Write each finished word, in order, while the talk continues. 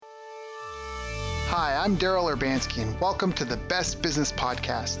Hi, I'm Daryl Urbanski, and welcome to the Best Business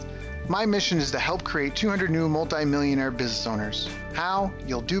Podcast. My mission is to help create 200 new multimillionaire business owners. How?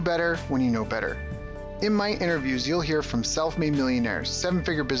 You'll do better when you know better. In my interviews, you'll hear from self-made millionaires,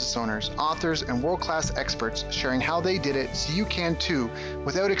 seven-figure business owners, authors, and world-class experts sharing how they did it so you can too,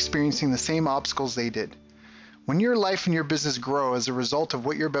 without experiencing the same obstacles they did. When your life and your business grow as a result of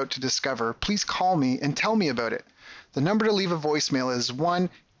what you're about to discover, please call me and tell me about it. The number to leave a voicemail is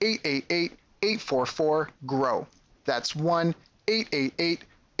 1-888-844-GROW. That's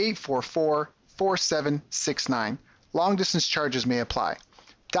 1-888-844-4769. Long-distance charges may apply.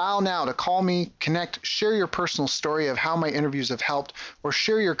 Dial now to call me, connect, share your personal story of how my interviews have helped, or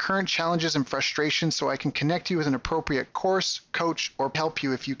share your current challenges and frustrations so I can connect you with an appropriate course, coach, or help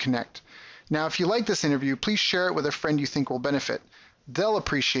you if you connect. Now, if you like this interview, please share it with a friend you think will benefit. They'll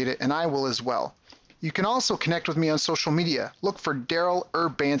appreciate it, and I will as well. You can also connect with me on social media. Look for Daryl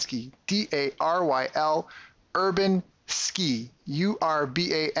Urbanski, D-A-R-Y-L, Urban Ski,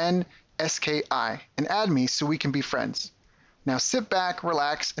 U-R-B-A-N-S-K-I, and add me so we can be friends. Now sit back,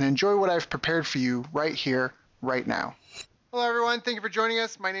 relax, and enjoy what I've prepared for you right here, right now. Hello, everyone. Thank you for joining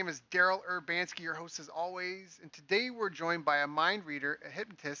us. My name is Daryl Urbanski, your host as always. And today we're joined by a mind reader, a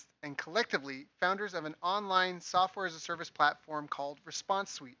hypnotist, and collectively founders of an online software as a service platform called Response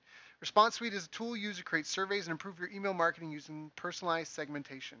Suite. Response Suite is a tool used to create surveys and improve your email marketing using personalized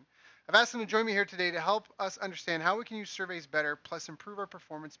segmentation. I've asked them to join me here today to help us understand how we can use surveys better, plus improve our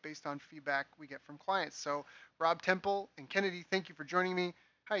performance based on feedback we get from clients. So Rob Temple and Kennedy, thank you for joining me.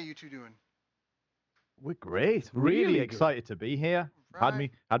 How are you two doing? We're great. Really excited to be here. Right.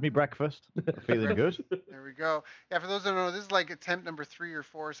 Had me breakfast. Feeling good. There we go. Yeah, for those who don't know, this is like attempt number 3 or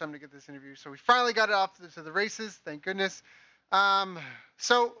 4 or something to get this interview. So we finally got it off to the races. Thank goodness.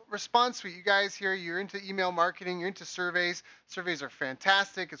 So Response Suite, you guys here, you're into email marketing, you're into surveys. Surveys are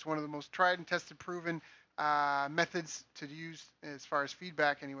fantastic. It's one of the most tried and tested, proven methods to use as far as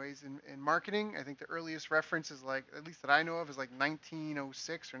feedback anyways in marketing. I think the earliest reference is like, at least that I know of, is like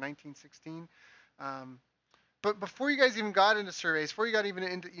 1906 or 1916. But before you guys even got into surveys, before you got even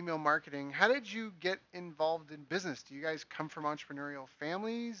into email marketing, how did you get involved in business? Do you guys come from entrepreneurial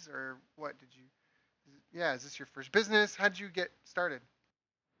families, or what did you? Yeah, is this your first business? How did you get started?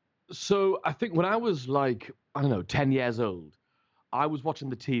 So I think when I was like, I don't know, 10 years old, I was watching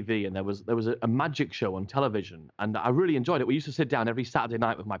the TV and there was a magic show on television and I really enjoyed it. We used to sit down every Saturday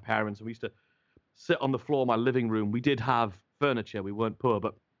night with my parents and we used to sit on the floor of my living room. We did have furniture. We weren't poor,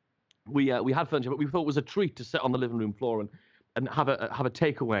 but we had furniture, but we thought it was a treat to sit on the living room floor and have a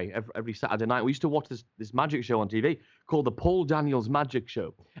takeaway every Saturday night. We used to watch this magic show on TV called the Paul Daniels Magic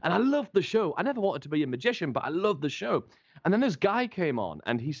Show. And I loved the show. I never wanted to be a magician, but I loved the show. And then this guy came on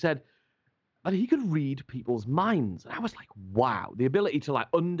and he said that he could read people's minds. And I was like, wow, the ability to like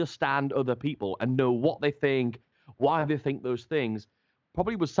understand other people and know what they think, why they think those things,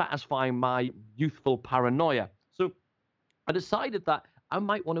 probably was satisfying my youthful paranoia. So I decided that I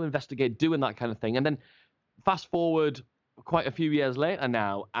might want to investigate doing that kind of thing. And then fast forward quite a few years later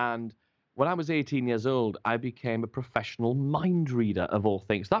now, and when I was 18 years old, I became a professional mind reader of all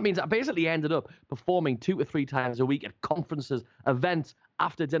things. That means I basically ended up performing 2 to 3 times a week at conferences, events,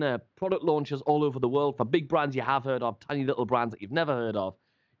 after dinner, product launches all over the world for big brands you have heard of, tiny little brands that you've never heard of,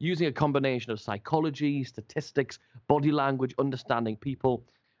 using a combination of psychology, statistics, body language, understanding people,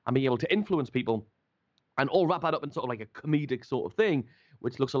 and being able to influence people, and all wrap that up in sort of like a comedic sort of thing,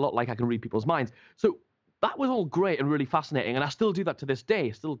 which looks a lot like I can read people's minds. So that was all great and really fascinating, and I still do that to this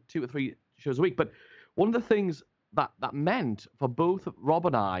day, still 2 or 3 shows a week. But one of the things that meant for both Rob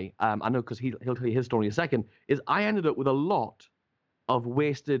and I know because he'll tell you his story in a second, is I ended up with a lot of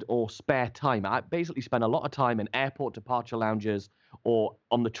wasted or spare time. I basically spent a lot of time in airport departure lounges or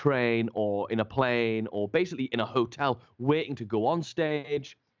on the train or in a plane or basically in a hotel waiting to go on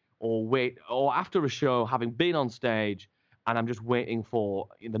stage or after a show having been on stage, and I'm just waiting for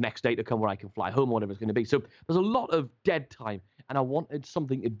the next day to come where I can fly home or whatever it's going to be. So there's a lot of dead time, and I wanted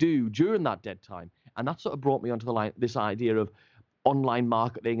something to do during that dead time. And that sort of brought me onto this idea of online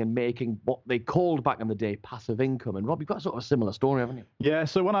marketing and making what they called back in the day passive income. And Rob, you've got sort of a similar story, haven't you? Yeah,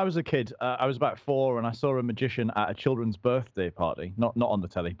 so when I was a kid, I was about 4 and I saw a magician at a children's birthday party, not on the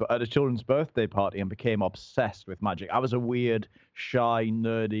telly, but at a children's birthday party, and became obsessed with magic. I was a weird, shy,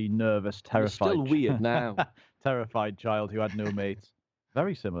 nerdy, nervous, terrified. You're still weird now. Terrified child who had no mates.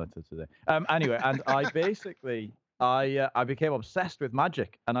 Very similar to today. Anyway, and I basically, I became obsessed with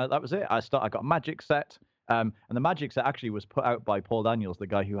magic, and that was it. I got a magic set. And the magic set actually was put out by Paul Daniels, the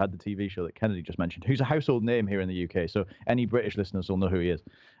guy who had the TV show that Kennedy just mentioned, who's a household name here in the UK. So any British listeners will know who he is.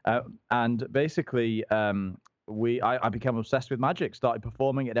 And basically, I became obsessed with magic, started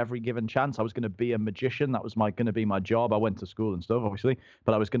performing at every given chance. I was going to be a magician. That was going to be my job. I went to school and stuff, obviously,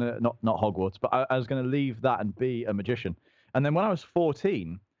 but I was going to, not Hogwarts, but I was going to leave that and be a magician. And then when I was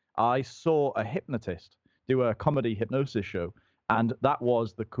 14, I saw a hypnotist do a comedy hypnosis show. And that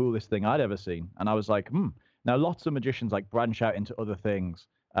was the coolest thing I'd ever seen. And I was like, Now, lots of magicians like branch out into other things,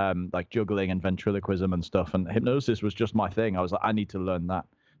 like juggling and ventriloquism and stuff. And hypnosis was just my thing. I was like, I need to learn that.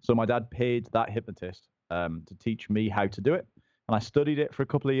 So my dad paid that hypnotist to teach me how to do it. And I studied it for a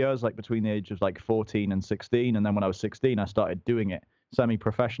couple of years, like between the ages of like 14 and 16. And then when I was 16, I started doing it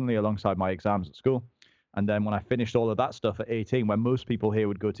semi-professionally alongside my exams at school. And then when I finished all of that stuff at 18, when most people here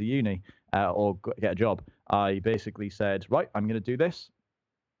would go to uni or get a job, I basically said, right, I'm going to do this.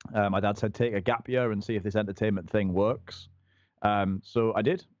 My dad said, take a gap year and see if this entertainment thing works. So I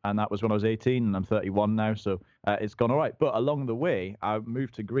did, and that was when I was 18, and I'm 31 now, so it's gone all right. But along the way, I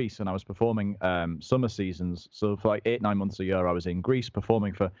moved to Greece, and I was performing summer seasons. So for like 8-9 months a year, I was in Greece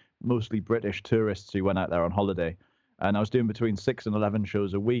performing for mostly British tourists who went out there on holiday. And I was doing between 6 and 11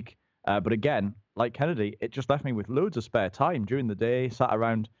 shows a week. But again, like Kennedy, it just left me with loads of spare time during the day, sat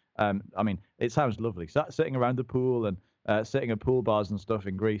around. I mean, it sounds lovely, sitting around the pool and sitting at pool bars and stuff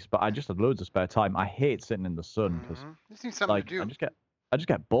in Greece, but I just had loads of spare time. I hate sitting in the sun because This needs something to do. I just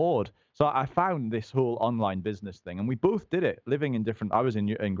get bored. So I found this whole online business thing, and we both did it, living in different. I was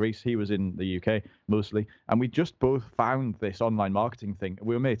in Greece, he was in the UK mostly, and we just both found this online marketing thing.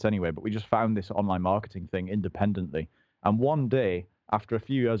 We were mates anyway, but we just found this online marketing thing independently. And one day, after a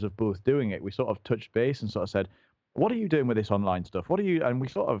few years of both doing it, we sort of touched base and sort of said, "What are you doing with this online stuff? What are you?" And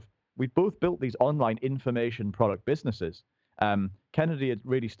we both built these online information product businesses. Kennedy had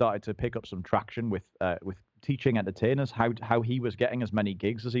really started to pick up some traction with teaching entertainers how he was getting as many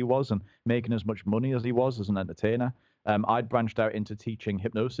gigs as he was and making as much money as he was as an entertainer. I'd branched out into teaching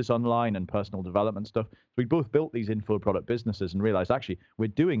hypnosis online and personal development stuff. So we both built these info product businesses and realized actually we're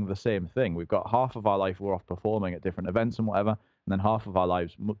doing the same thing. We've got half of our life we're off performing at different events and whatever, and then half of our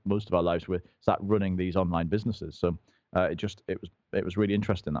lives, most of our lives, we're sat running these online businesses. So it was really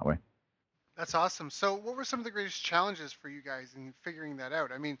interesting that way. That's awesome. So what were some of the greatest challenges for you guys in figuring that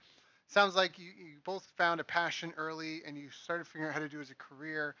out? I mean, sounds like you both found a passion early and you started figuring out how to do it as a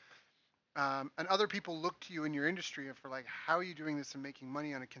career. And other people look to you in your industry for like, how are you doing this and making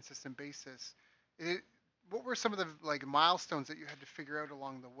money on a consistent basis? What were some of the like milestones that you had to figure out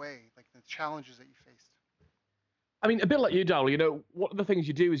along the way, like the challenges that you faced? I mean, a bit like you, Daryl, one of the things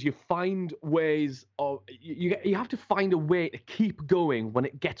you do is you find ways of, you have to find a way to keep going when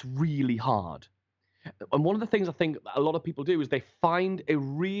it gets really hard. And one of the things I think a lot of people do is they find a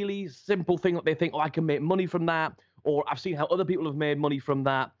really simple thing that they think, oh, I can make money from that, or I've seen how other people have made money from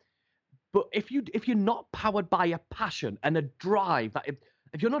that. But if you're not powered by a passion and a drive, that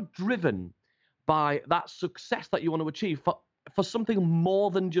if you're not driven by that success that you want to achieve for something more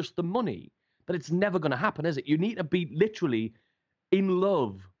than just the money, then it's never going to happen, is it? You need to be literally in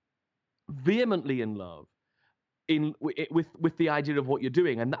love, vehemently in love, with the idea of what you're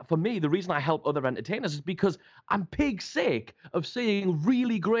doing. And that, for me, the reason I help other entertainers is because I'm pig sick of seeing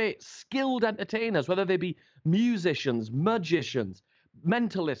really great, skilled entertainers, whether they be musicians, magicians,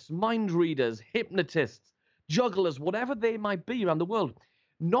 mentalists, mind readers, hypnotists, jugglers, whatever they might be around the world,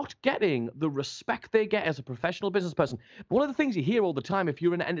 not getting the respect they get as a professional business person. One of the things you hear all the time, if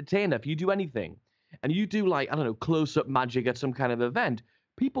you're an entertainer, if you do anything, and you do like, I don't know, close-up magic at some kind of event,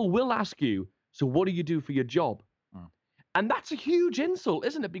 people will ask you, so what do you do for your job? And that's a huge insult,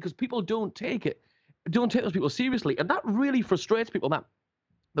 isn't it? Because people don't take those people seriously. And that really frustrates people, that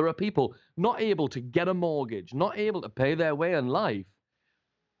there are people not able to get a mortgage, not able to pay their way in life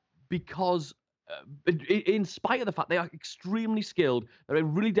because in spite of the fact they are extremely skilled, they're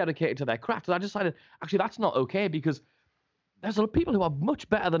really dedicated to their craft. And I decided, actually, that's not okay, because there's a lot of people who are much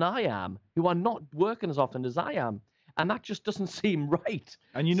better than I am, who are not working as often as I am. And that just doesn't seem right.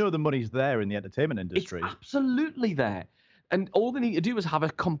 And you know the money's there in the entertainment industry. It's absolutely there. And all they need to do is have a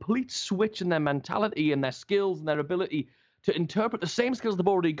complete switch in their mentality and their skills and their ability to interpret the same skills they've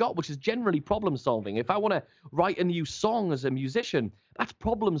already got, which is generally problem solving. If I want to write a new song as a musician, that's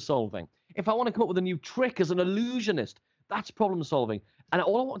problem solving. If I want to come up with a new trick as an illusionist, that's problem solving. And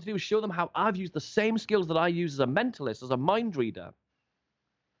all I want to do is show them how I've used the same skills that I use as a mentalist, as a mind reader,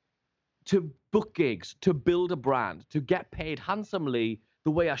 to book gigs, to build a brand, to get paid handsomely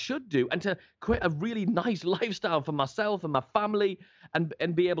the way I should do, and to create a really nice lifestyle for myself and my family,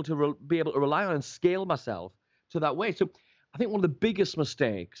 and be able to rely on and scale myself to that way. So I think one of the biggest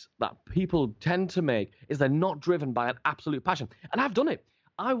mistakes that people tend to make is they're not driven by an absolute passion. And I've done it.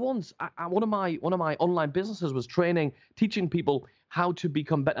 One of my online businesses was teaching people how to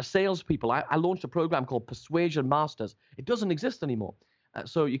become better salespeople. I launched a program called Persuasion Masters. It doesn't exist anymore.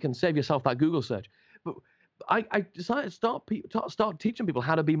 So you can save yourself that Google search. But I decided to start teaching people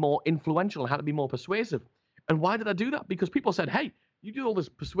how to be more influential and how to be more persuasive. And why did I do that? Because people said, hey, you do all this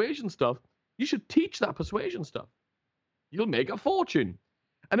persuasion stuff. You should teach that persuasion stuff. You'll make a fortune.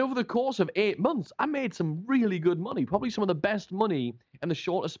 And over the course of 8 months, I made some really good money, probably some of the best money in the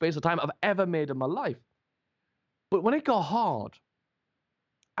shortest space of time I've ever made in my life. But when it got hard,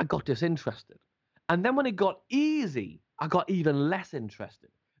 I got disinterested. And then when it got easy, I got even less interested.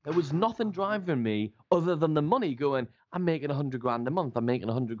 There was nothing driving me other than the money going, I'm making 100 grand a month. I'm making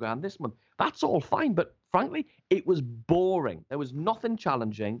 100 grand this month. That's all fine. But frankly, it was boring. There was nothing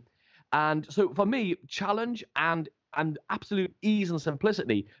challenging. And so for me, challenge and absolute ease and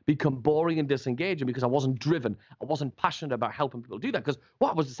simplicity become boring and disengaging because I wasn't driven. I wasn't passionate about helping people do that. Because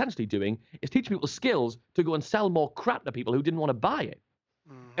what I was essentially doing is teaching people skills to go and sell more crap to people who didn't want to buy it.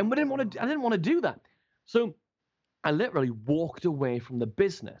 And I didn't want to do that. So I literally walked away from the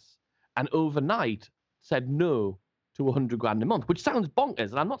business and overnight said no to 100 grand a month, which sounds bonkers.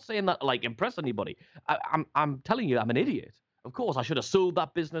 And I'm not saying that to like impress anybody. I'm telling you, I'm an idiot. Of course, I should have sold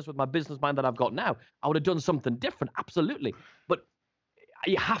that business with my business mind that I've got now. I would have done something different, absolutely. But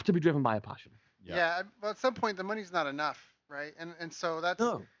you have to be driven by a passion. Yeah. Well, at some point, the money's not enough, right? And so that's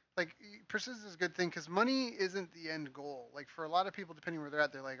like persistence is a good thing because money isn't the end goal. Like for a lot of people, depending where they're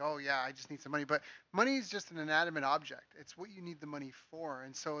at, they're like, oh yeah, I just need some money. But money is just an inanimate object. It's what you need the money for.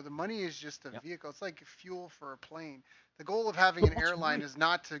 And so the money is just a vehicle. It's like fuel for a plane. The goal of having an airline is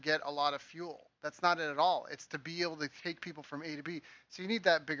not to get a lot of fuel. That's not it at all. It's to be able to take people from A to B. So you need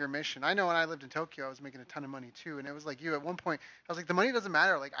that bigger mission. I know when I lived in Tokyo, I was making a ton of money too. And it was like you at one point, I was like, the money doesn't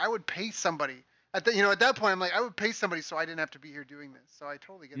matter. Like I would pay somebody. At that point, I'm like, I would pay somebody so I didn't have to be here doing this. So I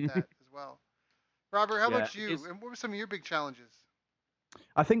totally get that as well. Robert, how about you? And what were some of your big challenges?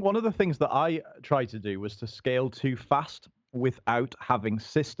 I think one of the things that I tried to do was to scale too fast without having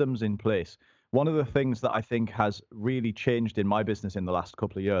systems in place. One of the things that I think has really changed in my business in the last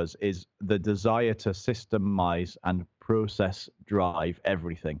couple of years is the desire to systemize and process drive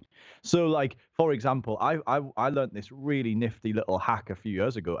everything. So like, for example, I learned this really nifty little hack a few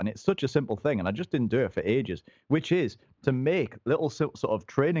years ago, and it's such a simple thing, and I just didn't do it for ages, which is to make little sort of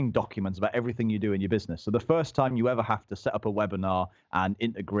training documents about everything you do in your business. So the first time you ever have to set up a webinar and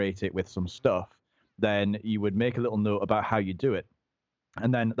integrate it with some stuff, then you would make a little note about how you do it.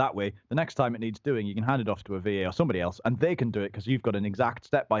 And then that way, the next time it needs doing, you can hand it off to a VA or somebody else, and they can do it because you've got an exact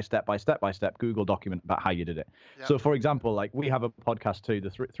step-by-step Google document about how you did it. Yep. So, for example, like we have a podcast too, the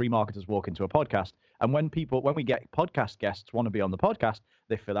three marketers walk into a podcast, and when we get podcast guests want to be on the podcast,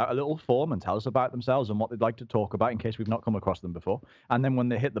 they fill out a little form and tell us about themselves and what they'd like to talk about in case we've not come across them before. And then when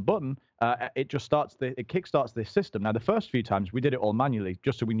they hit the button, it kickstarts this system. Now, the first few times we did it all manually,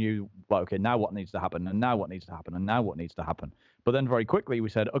 just so we knew, well, okay, now what needs to happen, and now what needs to happen, and now what needs to happen. But then very quickly we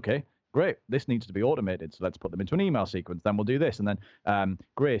said, okay, great, this needs to be automated. So let's put them into an email sequence. Then we'll do this. And then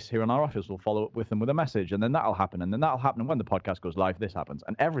Grace here in our office will follow up with them with a message. And then that'll happen. And then that'll happen. And when the podcast goes live, this happens.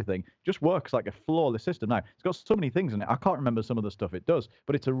 And everything just works like a flawless system. Now, it's got so many things in it. I can't remember some of the stuff it does,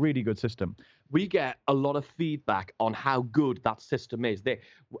 but it's a really good system. We get a lot of feedback on how good that system is.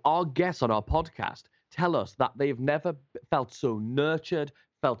 Our guests on our podcast tell us that they've never felt so nurtured,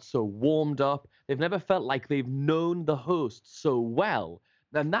 felt so warmed up. They've never felt like they've known the host so well.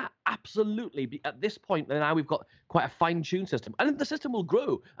 Then that absolutely, at this point, now we've got quite a fine-tuned system. And the system will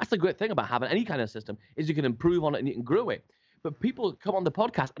grow. That's the great thing about having any kind of system, is you can improve on it and you can grow it. But people come on the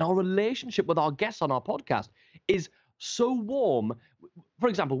podcast, and our relationship with our guests on our podcast is so warm. For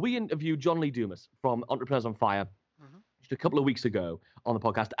example, we interviewed John Lee Dumas from Entrepreneurs on Fire just a couple of weeks ago on the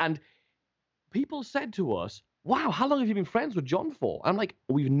podcast. And people said to us, wow, how long have you been friends with John for? I'm like,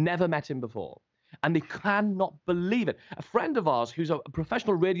 we've never met him before. And they cannot believe it. A friend of ours who's a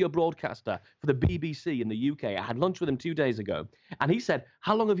professional radio broadcaster for the BBC in the UK, I had lunch with him 2 days ago, and he said,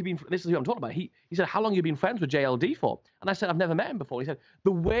 how long have you been, this is who I'm talking about, he said, how long have you been friends with JLD for? And I said, I've never met him before. He said,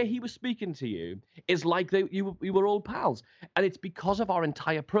 the way he was speaking to you is like you were all pals. And it's because of our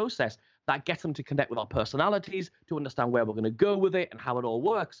entire process that gets them to connect with our personalities, to understand where we're going to go with it and how it all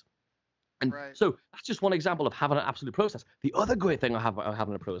works. And so that's just one example of having an absolute process. The other great thing I have about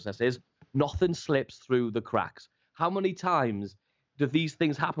having a process is nothing slips through the cracks. How many times do these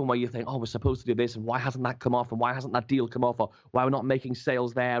things happen where you think, oh, we're supposed to do this, and why hasn't that come off, and why hasn't that deal come off, or why we're not making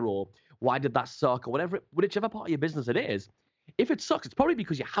sales there, or why did that suck, or whichever part of your business it is. If it sucks, it's probably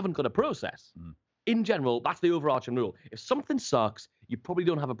because you haven't got a process. In general, that's the overarching rule. If something sucks, you probably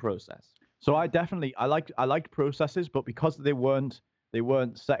don't have a process. So I liked processes, but because they weren't They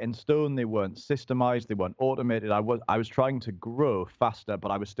weren't set in stone. They weren't systemized. They weren't automated. I was trying to grow faster,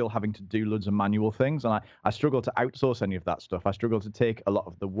 but I was still having to do loads of manual things. And I struggled to outsource any of that stuff. I struggled to take a lot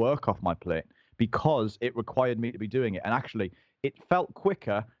of the work off my plate because it required me to be doing it. And actually, it felt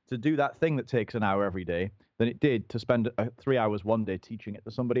quicker to do that thing that takes an hour every day than it did to spend 3 hours one day teaching it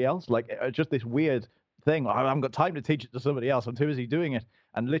to somebody else. Like, just this weird thing. I haven't got time to teach it to somebody else. I'm too busy doing it.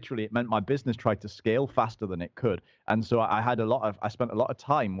 And literally, it meant my business tried to scale faster than it could. And so I spent a lot of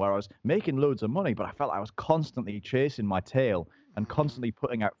time where I was making loads of money, but I felt I was constantly chasing my tail and constantly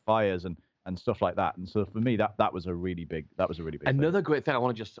putting out fires and stuff like that. And so for me, that was a really big thing. Another great thing I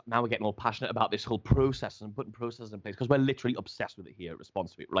want to now we're getting all passionate about this whole process and putting processes in place because we're literally obsessed with it here at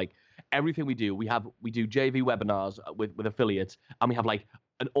Response to It. Like everything we do, we do JV webinars with affiliates, and we have like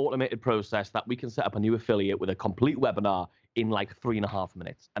an automated process that we can set up a new affiliate with a complete webinar in like 3.5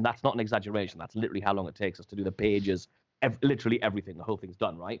 minutes. And that's not an exaggeration. That's literally how long it takes us to do the pages, literally everything. The whole thing's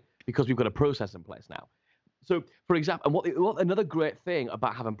done, right? Because we've got a process in place now. So, for example, and what another great thing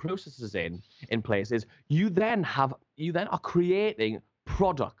about having processes in place is you then are creating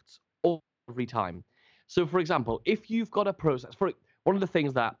products every time. So, for example, if you've got a process, one of the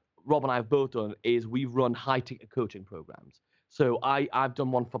things that Rob and I have both done is we've run high-ticket coaching programs. So I've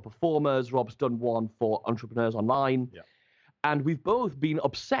done one for performers, Rob's done one for entrepreneurs online. Yeah. And we've both been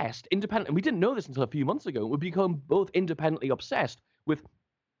obsessed, independent, and we didn't know this until a few months ago. We've become both independently obsessed with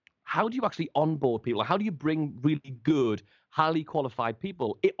how do you actually onboard people? How do you bring really good, highly qualified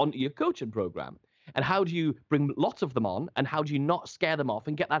people onto your coaching program? And how do you bring lots of them on? And how do you not scare them off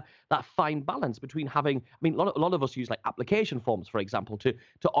and get that fine balance between having? I mean, a lot of us use like application forms, for example,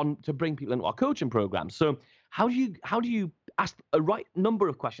 to bring people into our coaching program. So how do you ask a right number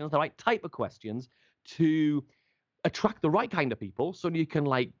of questions, the right type of questions to attract the right kind of people, so you can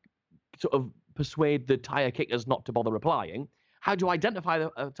like sort of persuade the tire kickers not to bother applying? How do you identify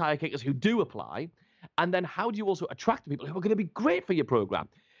the tire kickers who do apply? And then how do you also attract the people who are going to be great for your program?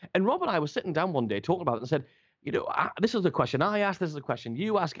 And Rob and I were sitting down one day talking about it and said, this is the question I asked, this is the question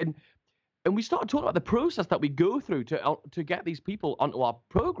you ask. And we started talking about the process that we go through to get these people onto our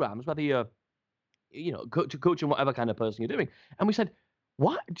programs, whether you're, coaching whatever kind of person you're doing. And we said,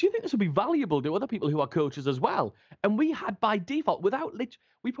 what? Do you think this would be valuable to other people who are coaches as well? And we had by default,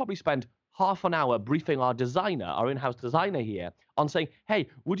 we probably spent half an hour briefing our designer, our in-house designer here, on saying, hey,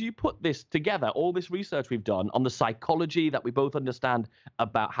 would you put this together, all this research we've done on the psychology that we both understand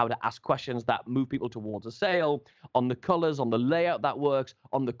about how to ask questions that move people towards a sale, on the colors, on the layout that works,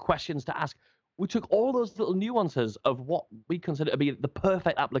 on the questions to ask. We took all those little nuances of what we consider to be the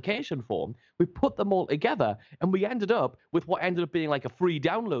perfect application form. We put them all together, and we ended up with what ended up being like a free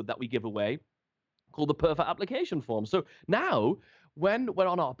download that we give away called the perfect application form. So now, when we're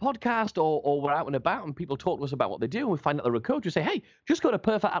on our podcast or we're out and about and people talk to us about what they do and we find out they're a coach, we say, hey, just go to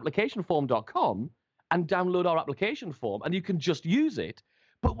perfectapplicationform.com and download our application form, and you can just use it.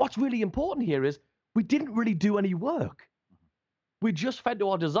 But what's really important here is we didn't really do any work. We just fed to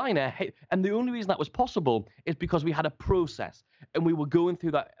our designer, and the only reason that was possible is because we had a process and we were going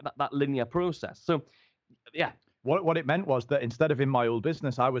through that linear process. So, yeah. What it meant was that instead of in my old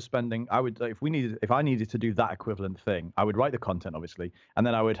business, if I needed to do that equivalent thing, I would write the content, obviously, and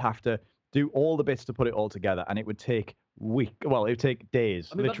then I would have to do all the bits to put it all together, and it would take it would take days,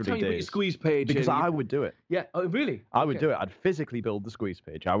 I mean, literally days. You put your squeeze page because I would do it. Yeah. Oh, really? I would do it. I'd physically build the squeeze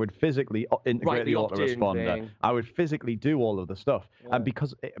page. I would physically integrate the autoresponder. I would physically do all of the stuff. Yeah. And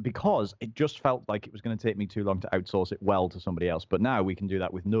because it just felt like it was going to take me too long to outsource it well to somebody else. But now we can do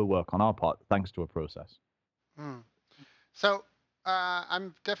that with no work on our part, thanks to a process. So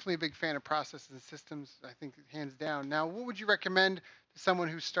I'm definitely a big fan of processes and systems, I think, hands down. Now, what would you recommend to someone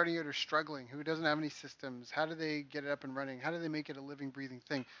who's starting out or struggling, who doesn't have any systems? How do they get it up and running? How do they make it a living, breathing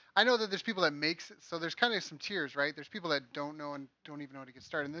thing? I know that there's people that makes it, so there's kind of some tiers, right? There's people that don't know and don't even know how to get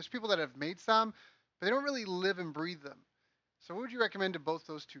started. And there's people that have made some, but they don't really live and breathe them. So what would you recommend to both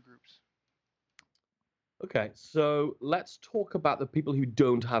those two groups? Okay, so let's talk about the people who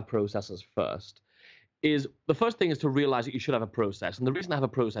don't have processes first. The first thing is to realize that you should have a process. And the reason I have a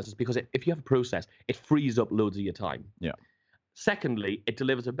process is because if you have a process, it frees up loads of your time. Yeah. Secondly, it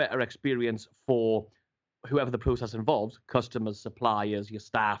delivers a better experience for whoever the process involves, customers, suppliers, your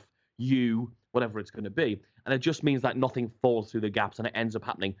staff, you, whatever it's going to be. And it just means that nothing falls through the gaps and it ends up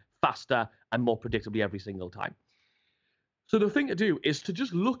happening faster and more predictably every single time. So the thing to do is to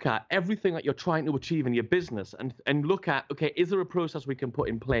just look at everything that you're trying to achieve in your business and look at, okay, is there a process we can put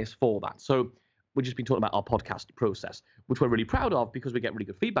in place for that? So we've just been talking about our podcast process, which we're really proud of because we get really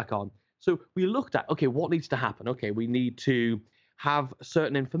good feedback on. So we looked at, okay, what needs to happen? Okay, we need to have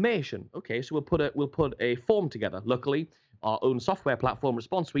certain information. Okay, so we'll put a form together. Luckily, our own software platform,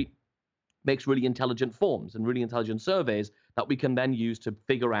 Response Suite, makes really intelligent forms and really intelligent surveys that we can then use to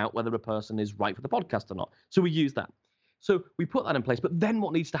figure out whether a person is right for the podcast or not. So we use that. So we put that in place. But then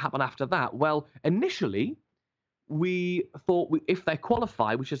what needs to happen after that? Well, initially, we thought if they're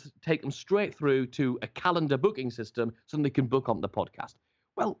qualified, we should take them straight through to a calendar booking system so they can book on the podcast.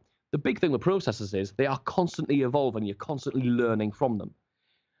 Well, the big thing with processes is they are constantly evolving. You're constantly learning from them.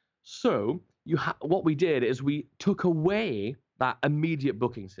 So what we did is we took away that immediate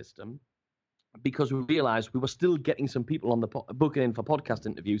booking system because we realized we were still getting some people on the booking in for podcast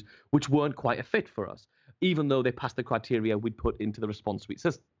interviews, which weren't quite a fit for us, even though they passed the criteria we'd put into the Response Suite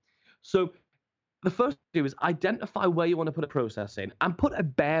system. So the first thing to do is identify where you want to put a process in and put a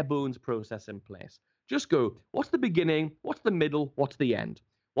bare bones process in place. Just go, what's the beginning? What's the middle? What's the end?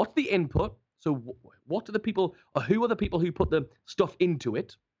 What's the input? So what are the people, or who are the people who put the stuff into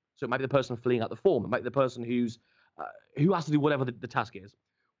it? So it might be the person filling out the form. It might be the person who has to do whatever the task is.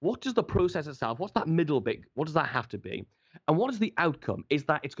 What is the process itself? What's that middle bit? What does that have to be? And what is the outcome? Is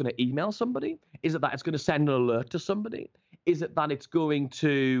that it's going to email somebody? Is it that it's going to send an alert to somebody? Is it that it's going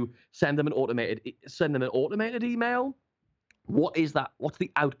to send them an automated email? What is that? What's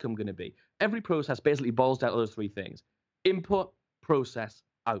the outcome going to be? Every process basically boils down to those three things: input, process,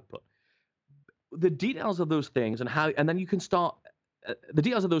 output. The details of those things and then you can start the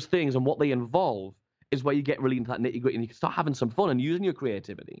details of those things and what they involve is where you get really into that nitty-gritty, and you can start having some fun and using your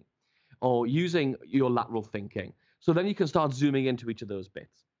creativity or using your lateral thinking. So then you can start zooming into each of those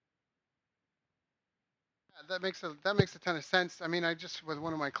bits. Yeah, that makes a ton of sense. I mean, with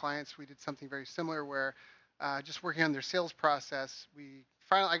one of my clients, we did something very similar where just working on their sales process,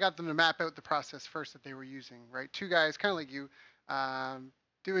 I got them to map out the process first that they were using, right? Two guys, kind of like you,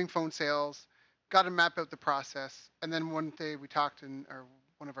 doing phone sales, got to map out the process. And then one day we talked or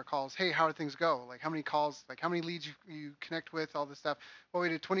one of our calls, hey, how did things go? Like how many calls, like how many leads you connect with, all this stuff. Well, we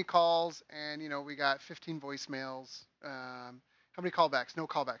did 20 calls and, we got 15 voicemails. How many callbacks? No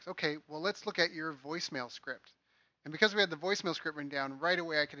callbacks. Okay, well, let's look at your voicemail script. And because we had the voicemail script written down, right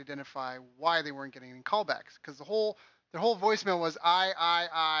away I could identify why they weren't getting any callbacks. Because their whole voicemail was I,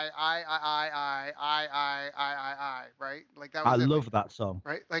 right? Like that was I it. love that song.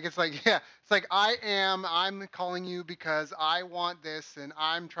 Right? Like it's like, yeah, it's like I'm calling you because I want this and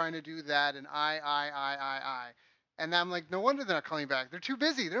I'm trying to do that and I. And I'm like, no wonder they're not calling back. They're too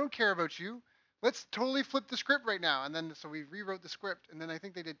busy. They don't care about you. Let's totally flip the script right now. And then so we rewrote the script, and then I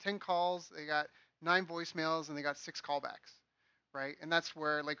think they did 10 calls, they got 9 voicemails, and they got 6 callbacks. Right? And that's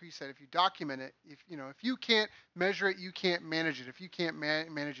where, like we said, if you document it, if you can't measure it, you can't manage it. If you can't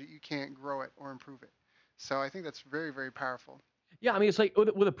manage it, you can't grow it or improve it. So I think that's very, very powerful. Yeah, I mean, it's like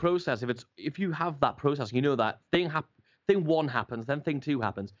with a process. If you have that process, you know that thing 1 happens, then thing 2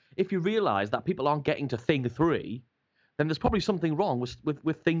 happens. If you realize that people aren't getting to thing 3, then there's probably something wrong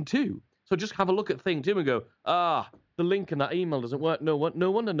with thing 2. So just have a look at thing 2 and go, the link in that email doesn't work. No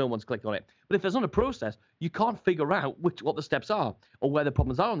wonder no one's clicked on it. But if there's not a process, you can't figure out what the steps are or where the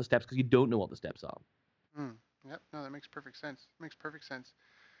problems are on the steps because you don't know what the steps are. Yep. No, that makes perfect sense.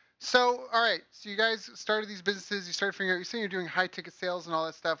 So, all right. So you guys started these businesses. You started figuring out. You're saying you're doing high ticket sales and all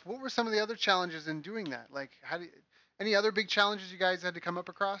that stuff. What were some of the other challenges in doing that? Like, any other big challenges you guys had to come up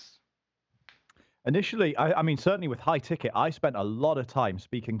across? Initially, I mean, certainly with high ticket, I spent a lot of time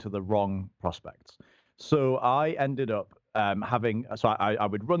speaking to the wrong prospects. So I ended up I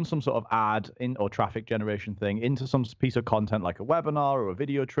would run some sort of ad or traffic generation thing into some piece of content like a webinar or a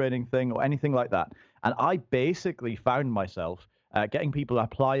video training thing or anything like that. And I basically found myself getting people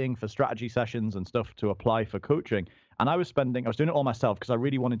applying for strategy sessions and stuff to apply for coaching. And I was doing it all myself because I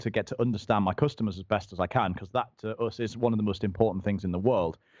really wanted to get to understand my customers as best as I can, because that to us is one of the most important things in the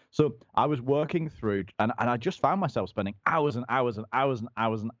world. So I was working through, and I just found myself spending hours and hours and hours and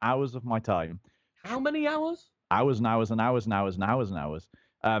hours and hours of my time. How many hours? Hours and hours and hours and hours and hours and hours.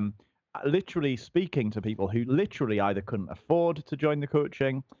 Literally speaking to people who literally either couldn't afford to join the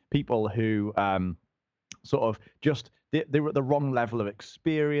coaching, people who sort of just they were at the wrong level of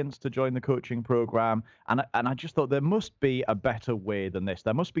experience to join the coaching program, and I just thought there must be a better way than this.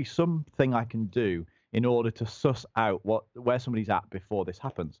 There must be something I can do in order to suss out where somebody's at before this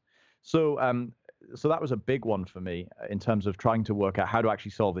happens. So that was a big one for me in terms of trying to work out how to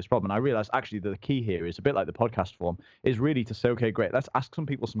actually solve this problem. And I realized actually the key here is a bit like the podcast form, is really to say, okay, great, let's ask some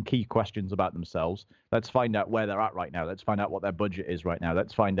people some key questions about themselves. Let's find out where they're at right now. Let's find out what their budget is right now.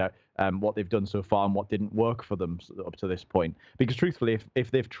 Let's find out what they've done so far and what didn't work for them up to this point. Because truthfully,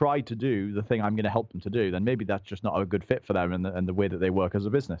 if they've tried to do the thing I'm going to help them to do, then maybe that's just not a good fit for them and the way that they work as a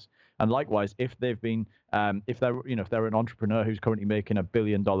business. And likewise, if they've been, if they're an entrepreneur who's currently making $1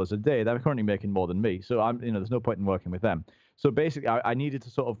 billion a day, they're currently making more than than me. So there's no point in working with them. So basically, I needed to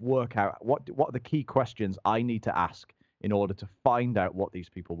sort of work out what are the key questions I need to ask in order to find out what these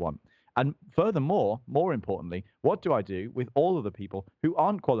people want. And furthermore, more importantly, what do I do with all of the people who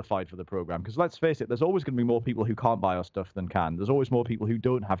aren't qualified for the program? Because let's face it, there's always going to be more people who can't buy our stuff than can. There's always more people who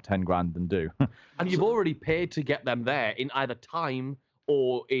don't have 10 grand than do. And you've already paid to get them there in either time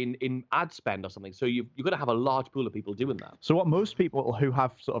or in ad spend or something. So you've got to have a large pool of people doing that. So what most people who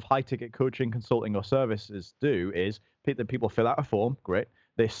have sort of high ticket coaching, consulting or services do is people fill out a form, great.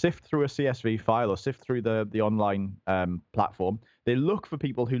 They sift through a CSV file or sift through the online platform. They look for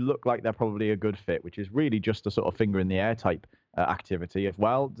people who look like they're probably a good fit, which is really just a sort of finger in the air type activity of,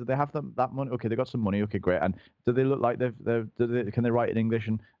 well, do they have that money? Okay, they got some money. Okay, great. And do they look like can they write in English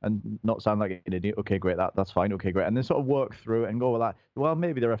and not sound like an idiot? Okay, great. That's fine. Okay, great. And then sort of work through it and go with that. Well,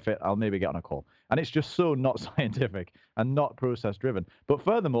 maybe they're a fit. I'll maybe get on a call. And it's just so not scientific and not process driven. But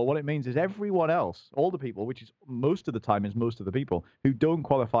furthermore, what it means is everyone else, all the people, which is most of the time is most of the people who don't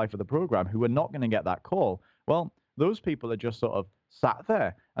qualify for the program, who are not going to get that call. Well, those people are just sort of sat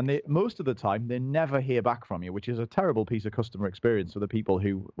there, and most of the time they never hear back from you, which is a terrible piece of customer experience for the people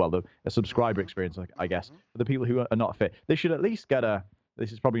who, a subscriber experience, I guess, for the people who are not fit. They should at least get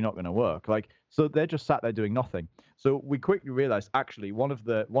this is probably not going to work. So they're just sat there doing nothing. So we quickly realized, actually, one of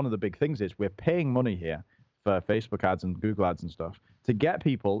the big things is we're paying money here for Facebook ads and Google ads and stuff to get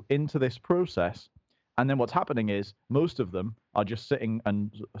people into this process. And then what's happening is most of them are just sitting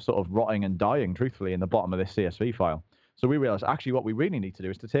and sort of rotting and dying, truthfully, in the bottom of this CSV file. So we realized actually what we really need to do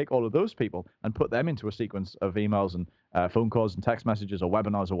is to take all of those people and put them into a sequence of emails and phone calls and text messages or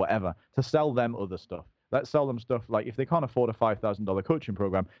webinars or whatever to sell them other stuff. Let's sell them stuff like if they can't afford a $5,000 coaching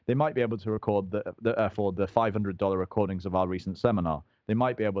program, they might be able to afford the $500 recordings of our recent seminar. They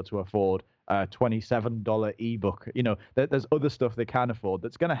might be able to afford a $27 ebook. There's other stuff they can afford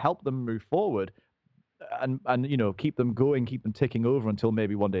that's going to help them move forward and keep them going, keep them ticking over until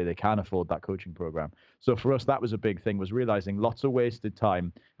maybe one day they can afford that coaching program. So for us, that was a big thing, was realizing lots of wasted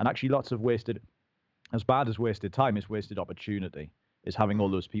time, and actually lots of as bad as wasted time is wasted opportunity, is having all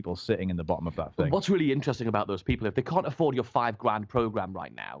those people sitting in the bottom of that thing. What's really interesting about those people, if they can't afford your $5,000 program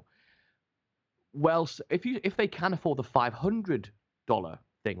right now, well, if they can afford the $500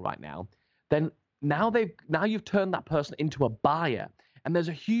 thing right now, then now you've turned that person into a buyer, and there's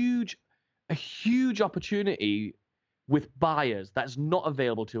a huge opportunity with buyers that's not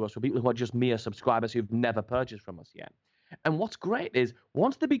available to us for people who are just mere subscribers who've never purchased from us yet. And what's great is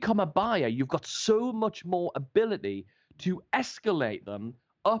once they become a buyer, you've got so much more ability to escalate them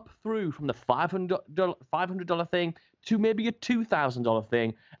up through from the $500 thing to maybe a $2,000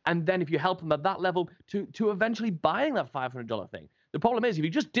 thing. And then if you help them at that level to eventually buying that $500 thing. The problem is if you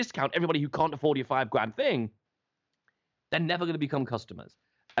just discount everybody who can't afford your $5,000 thing, they're never going to become customers.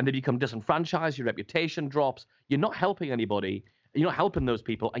 And they become disenfranchised, your reputation drops, you're not helping anybody, you're not helping those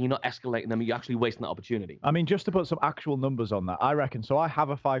people, and you're not escalating them, you're actually wasting that opportunity. I mean, just to put some actual numbers on that, I reckon, so I have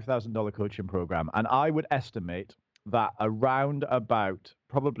a $5,000 coaching program, and I would estimate that around about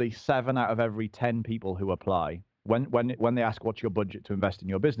probably 7 out of every 10 people who apply, when they ask what's your budget to invest in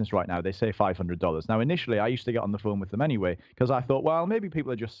your business right now, they say $500. Now, initially, I used to get on the phone with them anyway, because I thought, well, maybe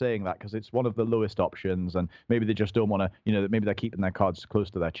people are just saying that because it's one of the lowest options, and maybe they just don't want to, maybe they're keeping their cards close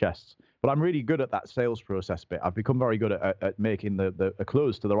to their chests. But I'm really good at that sales process bit. I've become very good at making a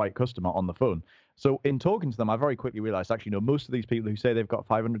close to the right customer on the phone. So in talking to them, I very quickly realized, actually, most of these people who say they've got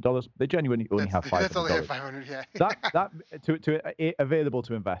 $500, they genuinely only have $500. That's only $500, yeah. that to available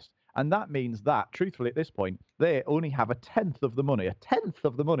to invest. And that means that, truthfully, at this point, they only have a tenth of the money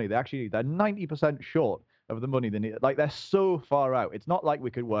they actually need. They're 90% short of the money they need. Like, they're so far out. It's not like we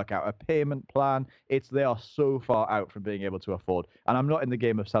could work out a payment plan. They are so far out from being able to afford. And I'm not in the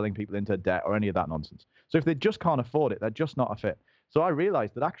game of selling people into debt or any of that nonsense. So if they just can't afford it, they're just not a fit. So I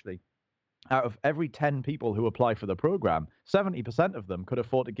realized that actually, out of every 10 people who apply for the program, 70% of them could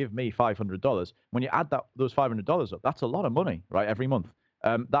afford to give me $500. When you add those $500 up, that's a lot of money, right, every month.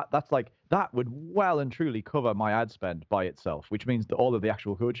 That would well and truly cover my ad spend by itself, which means that all of the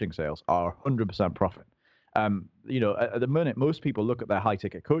actual coaching sales are 100% profit. At the minute, most people look at their high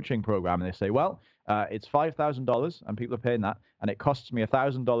ticket coaching program and they say, well, it's $5,000 and people are paying that, and it costs me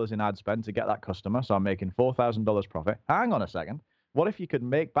 $1,000 in ad spend to get that customer, so I'm making $4,000 profit. Hang on a second. What if you could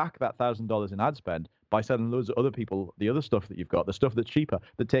make back that $1,000 in ad spend by selling loads of other people the other stuff that you've got, the stuff that's cheaper,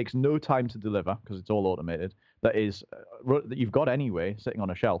 that takes no time to deliver because it's all automated, that you've got anyway, sitting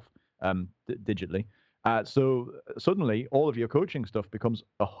on a shelf digitally. So suddenly all of your coaching stuff becomes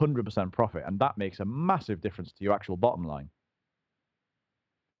 100% profit, and that makes a massive difference to your actual bottom line.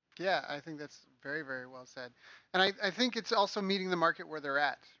 Yeah, I think that's very, very well said. And I think it's also meeting the market where they're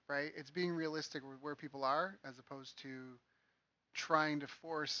at, right? It's being realistic with where people are as opposed to trying to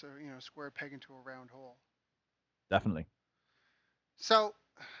force a square peg into a round hole. Definitely. So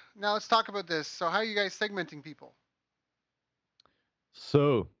now let's talk about this. So how are you guys segmenting people?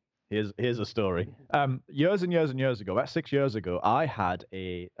 So here's a story. Years and years and years ago, about 6 years ago, I had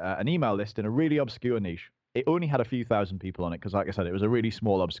an email list in a really obscure niche. It only had a few thousand people on it because, like I said, it was a really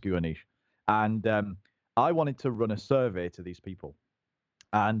small, obscure niche. And I wanted to run a survey to these people.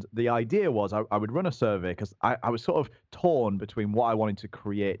 And the idea was I would run a survey because I was sort of torn between what I wanted to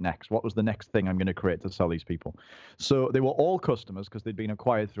create next. What was the next thing I'm going to create to sell these people? So they were all customers because they'd been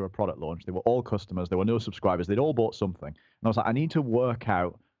acquired through a product launch. They were all customers. There were no subscribers. They'd all bought something. And I was like, I need to work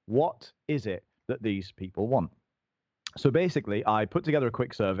out what is it that these people want. So basically, I put together a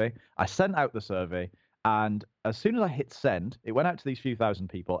quick survey. I sent out the survey. And as soon as I hit send, it went out to these few thousand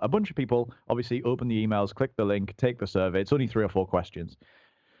people. A bunch of people obviously open the emails, click the link, take the survey. It's only 3 or 4 questions.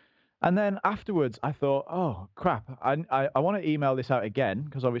 And then afterwards, I thought, oh, crap, I want to email this out again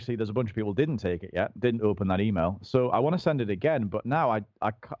because obviously there's a bunch of people didn't take it yet, didn't open that email. So I want to send it again, but now I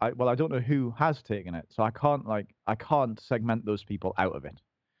don't know who has taken it. So I can't segment those people out of it.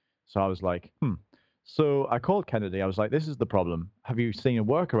 So I was like, So I called Kennedy. I was like, this is the problem. Have you seen a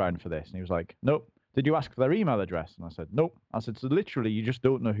workaround for this? And he was like, nope. Did you ask for their email address? And I said, nope. I said, so literally you just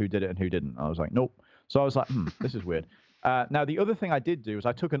don't know who did it and who didn't. I was like, nope. So I was like, this is weird. Now, the other thing I did do is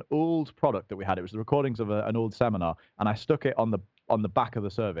I took an old product that we had. It was the recordings of an old seminar, and I stuck it on the back of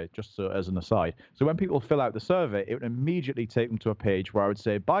the survey, just so as an aside. So when people fill out the survey, it would immediately take them to a page where I would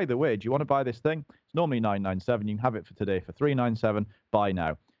say, by the way, do you want to buy this thing? It's normally $997. You can have it for today for $397. Buy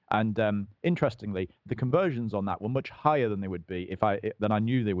now. And interestingly, the conversions on that were much higher than they would be than I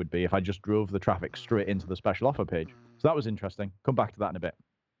knew they would be if I just drove the traffic straight into the special offer page. So that was interesting. Come back to that in a bit.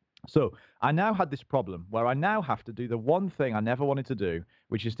 So I now had this problem where I now have to do the one thing I never wanted to do,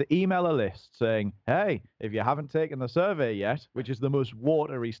 which is to email a list saying, hey, if you haven't taken the survey yet, which is the most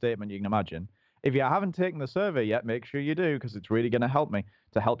watery statement you can imagine, if you haven't taken the survey yet, make sure you do because it's really going to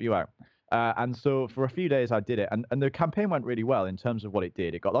help you out. And so for a few days I did it, and the campaign went really well in terms of what it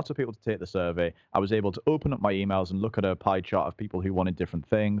did. It got lots of people to take the survey. I was able to open up my emails and look at a pie chart of people who wanted different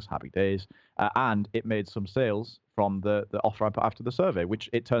things, happy days, and it made some sales from the offer I put after the survey, which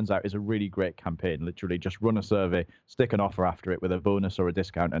it turns out is a really great campaign. Literally just run a survey, stick an offer after it with a bonus or a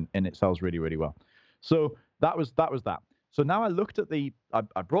discount, and it sells really, really well. So that was that. So now I looked at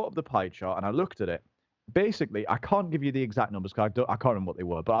I brought up the pie chart and I looked at it. Basically, I can't give you the exact numbers because I can't remember what they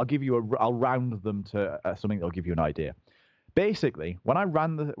were, but I'll round them to something that'll give you an idea. Basically, when I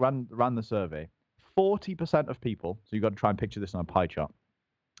ran the survey, 40% of people, so you've got to try and picture this on a pie chart,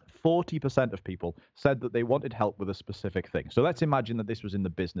 40% of people said that they wanted help with a specific thing. So let's imagine that this was in the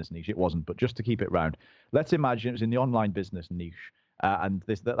business niche. It wasn't, but just to keep it round, let's imagine it was in the online business niche. And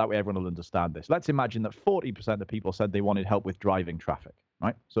that way everyone will understand this. Let's imagine that 40% of people said they wanted help with driving traffic,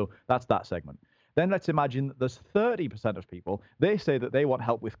 right? So that's that segment. Then let's imagine that there's 30% of people, they say that they want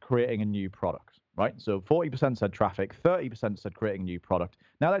help with creating a new product, right? So 40% said traffic, 30% said creating a new product.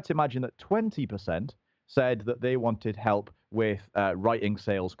 Now let's imagine that 20% said that they wanted help with writing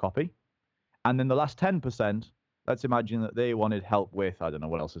sales copy. And then the last 10%, let's imagine that they wanted help with, I don't know,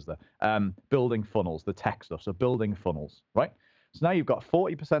 what else is there? Building funnels, the tech stuff. So building funnels, right? So now you've got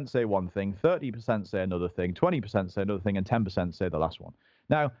 40% say one thing, 30% say another thing, 20% say another thing, and 10% say the last one.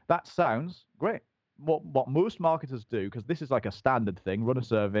 Now, that sounds great. What most marketers do, because this is like a standard thing, run a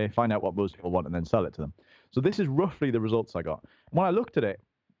survey, find out what most people want, and then sell it to them. So this is roughly the results I got. When I looked at it,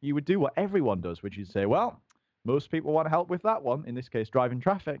 you would do what everyone does, which is say, well, most people want help with that one, in this case, driving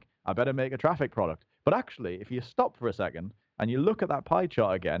traffic. I better make a traffic product. But actually, if you stop for a second and you look at that pie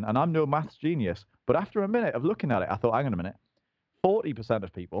chart again, and I'm no maths genius, but after a minute of looking at it, I thought, hang on a minute, 40%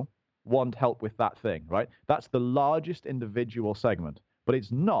 of people want help with that thing, right? That's the largest individual segment, but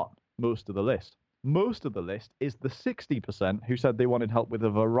it's not most of the list. Most of the list is the 60% who said they wanted help with a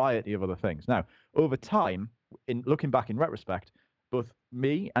variety of other things. Now, over time, in looking back in retrospect, both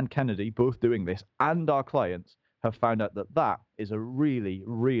me and Kennedy, both doing this, and our clients have found out that that is a really,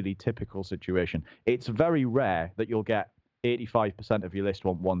 really typical situation. It's very rare that you'll get 85% of your list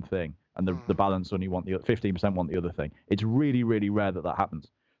want one thing and the balance only want the 15% want the other thing. It's really, really rare that happens.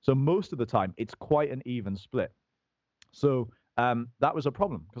 So most of the time, it's quite an even split. So that was a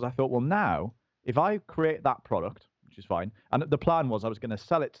problem because I thought, well, now, if I create that product, which is fine, and the plan was I was going to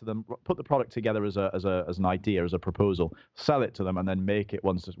sell it to them, put the product together as an idea, as a proposal, sell it to them, and then make it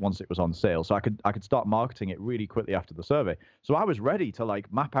once it was on sale. So I could start marketing it really quickly after the survey. So I was ready to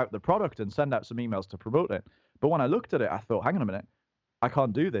like map out the product and send out some emails to promote it. But when I looked at it, I thought, hang on a minute, I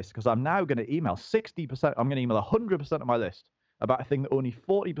can't do this because I'm now going to email 60%. I'm going to email 100% of my list about a thing that only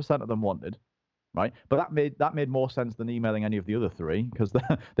 40% of them wanted, right? But that made more sense than emailing any of the other three because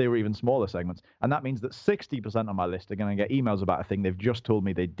they were even smaller segments. And that means that 60% of my list are going to get emails about a thing they've just told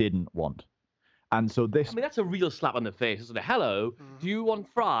me they didn't want. And so this, I mean, that's a real slap on the face, isn't it? Hello, do you want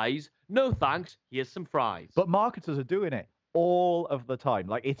fries? No, thanks. Here's some fries. but marketers are doing it all of the time.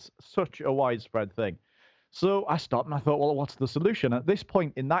 Like it's such a widespread thing. So I stopped and I thought, well, what's the solution? At this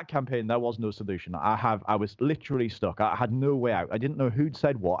point in that campaign, there was no solution. I was literally stuck. I had no way out. I didn't know who'd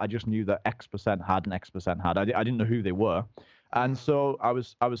said what. I just knew that X% had and X% had. I didn't know who they were. And so I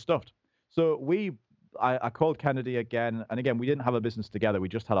was stuffed. So I called Kennedy again. And again, we didn't have a business together. We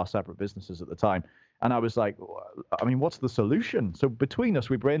just had our separate businesses at the time. And I was like, I mean, what's the solution? So between us,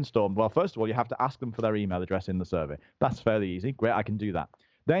 we brainstormed. Well, first of all, you have to ask them for their email address in the survey. That's fairly easy. Great, I can do that.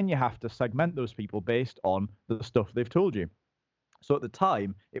 Then you have to segment those people based on the stuff they've told you. So at the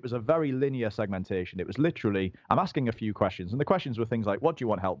time, it was a very linear segmentation. It was literally, I'm asking a few questions. And the questions were things like, what do you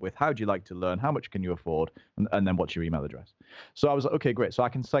want help with? How do you like to learn? How much can you afford? And then what's your email address? So I was like, okay, great. So I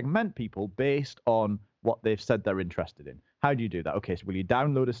can segment people based on what they've said they're interested in. How do you do that? Okay, so will you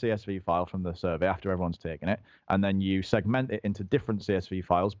download a CSV file from the survey after everyone's taken it? And then you segment it into different CSV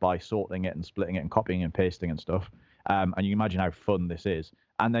files by sorting it and splitting it and copying and pasting and stuff. And you can imagine how fun this is.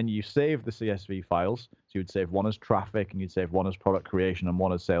 And then you save the CSV files. So you'd save one as traffic, and you'd save one as product creation, and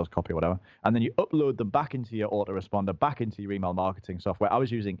one as sales copy or whatever. And then you upload them back into your autoresponder, back into your email marketing software. I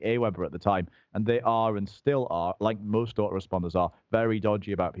was using Aweber at the time, and they are and still are, like most autoresponders are, very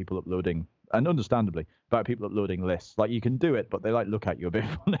dodgy about people uploading, and understandably, about people uploading lists. Like you can do it, but they like look at you a bit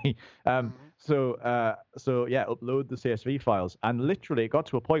funny. So yeah, upload the CSV files. And literally it got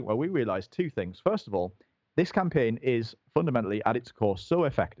to a point where we realized two things. First of all, this campaign is fundamentally at its core so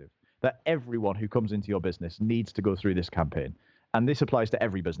effective that everyone who comes into your business needs to go through this campaign. And this applies to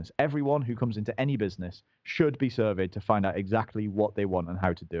every business. Everyone who comes into any business should be surveyed to find out exactly what they want and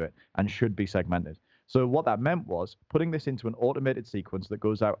how to do it, and should be segmented. So what that meant was putting this into an automated sequence that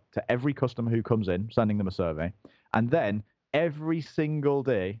goes out to every customer who comes in, sending them a survey. And then every single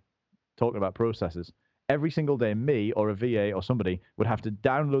day, talking about processes, every single day, me or a VA or somebody would have to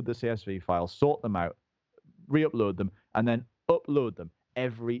download the CSV files, sort them out, re-upload them, and then upload them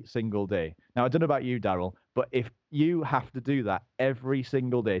every single day. Now, I don't know about you, Daryl, but if you have to do that every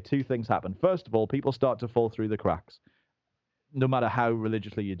single day, two things happen. First of all, people start to fall through the cracks, no matter how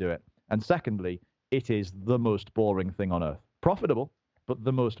religiously you do it. And secondly, it is the most boring thing on earth. Profitable, but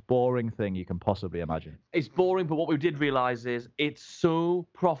the most boring thing you can possibly imagine. It's boring, but what we did realize is it's so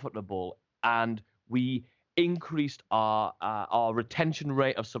profitable, and we increased our retention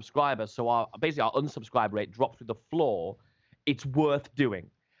rate of subscribers. So basically our unsubscribe rate dropped through the floor. It's worth doing.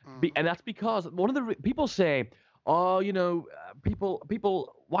 And that's because one of the people say, oh, you know, people,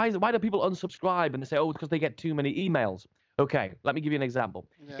 why do people unsubscribe? And they say, oh, it's because they get too many emails. Okay, let me give you an example.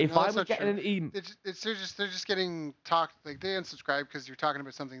 Yeah, if no, I that's was not getting true. an email, They're just getting talked, like they unsubscribe because you're talking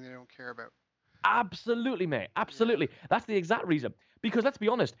about something they don't care about. absolutely, mate, absolutely. That's the exact reason. Because let's be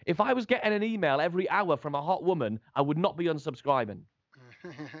honest, if I was getting an email every hour from a hot woman, I would not be unsubscribing.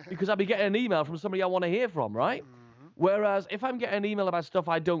 Because I'd be getting an email from somebody I want to hear from, right? Whereas if I'm getting an email about stuff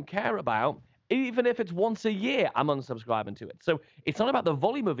I don't care about, even if it's once a year, I'm unsubscribing to it. So it's not about the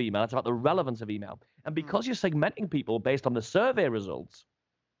volume of email, it's about the relevance of email. And because you're segmenting people based on the survey results,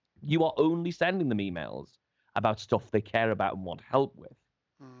 you are only sending them emails about stuff they care about and want help with.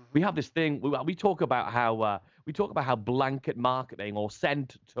 We have this thing, we talk about how blanket marketing or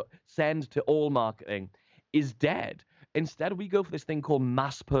send to all marketing is dead. Instead, we go for this thing called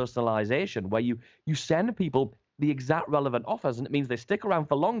mass personalization, where you send people the exact relevant offers, and it means they stick around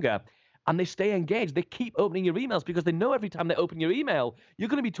for longer and they stay engaged. They keep opening your emails because they know every time they open your email, you're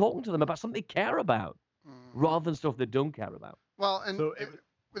going to be talking to them about something they care about rather than stuff they don't care about. Well, and So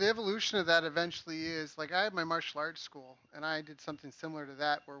the evolution of that eventually is like I had my martial arts school, and I did something similar to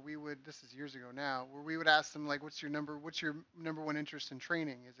that where we would, this is years ago now, where we would ask them like, what's your number one interest in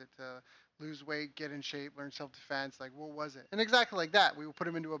training? Is it to lose weight, get in shape, learn self-defense? Like, what was it? And exactly like that, we would put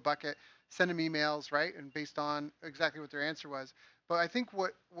them into a bucket, send them emails, right? And based on exactly what their answer was. But I think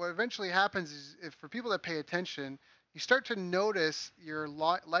what eventually happens is if for people that pay attention, you start to notice your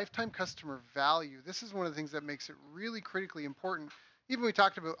lifetime customer value. This is one of the things that makes it really critically important. Even we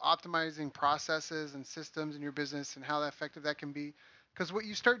talked about optimizing processes and systems in your business and how effective that can be. Because what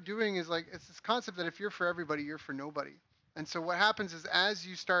you start doing is like, it's this concept that if you're for everybody, you're for nobody. And so what happens is as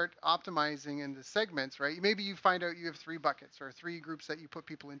you start optimizing into segments, right? Maybe you find out you have 3 buckets or 3 groups that you put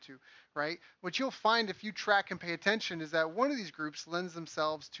people into, right? What you'll find if you track and pay attention is that one of these groups lends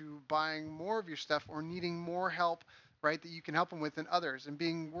themselves to buying more of your stuff or needing more help right, that you can help them with than others, and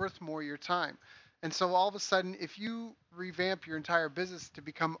being worth more your time. And so all of a sudden, if you revamp your entire business to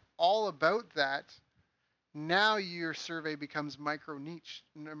become all about that, now your survey becomes micro niched,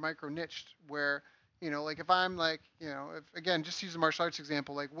 where, like if I'm like, if, again, just use the martial arts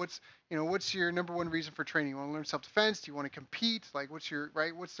example, like what's your number one reason for training? You want to learn self-defense? Do you want to compete? Like what's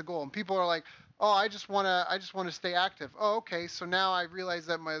the goal? And people are like, oh, I just want to stay active. Oh, okay, so now I realize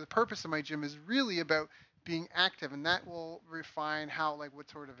that the purpose of my gym is really about being active, and that will refine how, like, what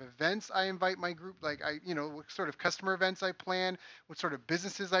sort of events I invite my group, like what sort of customer events I plan, what sort of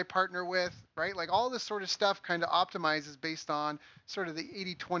businesses I partner with, right? Like all this sort of stuff kind of optimizes based on sort of the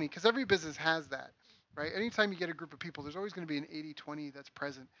 80-20, because every business has that, right? Anytime you get a group of people, there's always going to be an 80-20 that's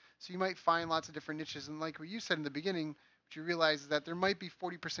present. So you might find lots of different niches. And like what you said in the beginning, what you realize is that there might be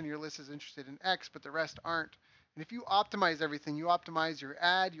 40% of your list is interested in X, but the rest aren't. And if you optimize everything, you optimize your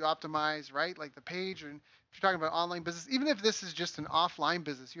ad, you optimize, right, like the page. And if you're talking about online business, even if this is just an offline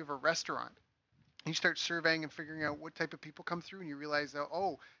business, you have a restaurant, you start surveying and figuring out what type of people come through, and you realize that,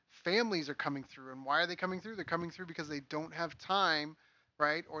 oh, families are coming through. And why are they coming through? They're coming through because they don't have time,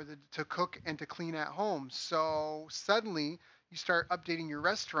 right, or to cook and to clean at home. So suddenly you start updating your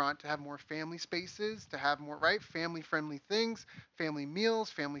restaurant to have more family spaces, to have more, right, family friendly things, family meals,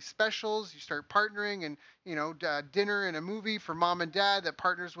 family specials. You start partnering, and dinner and a movie for mom and dad that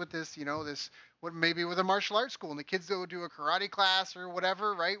partners with this what, maybe with a martial arts school, and the kids go do a karate class or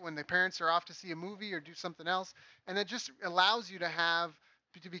whatever, right, when the parents are off to see a movie or do something else. And that just allows you to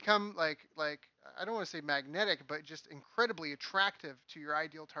become like I don't want to say magnetic, but just incredibly attractive to your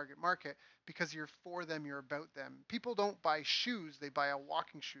ideal target market, because you're for them, you're about them. People don't buy shoes, they buy a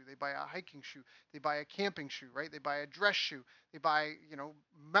walking shoe, they buy a hiking shoe, they buy a camping shoe, right? They buy a dress shoe, they buy,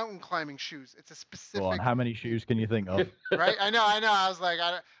 mountain climbing shoes. It's a Go on, specific how many shoes can you think of? right? I know.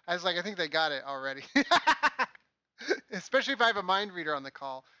 I think they got it already. Especially if I have a mind reader on the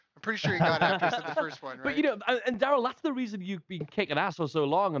call. I'm pretty sure he got it after I said the first one, right? But and Daryl, that's the reason you've been kicking ass for so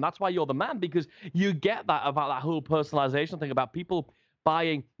long, and that's why you're the man, because you get that about that whole personalization thing, about people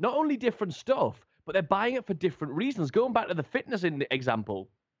buying not only different stuff, but they're buying it for different reasons. Going back to the fitness example,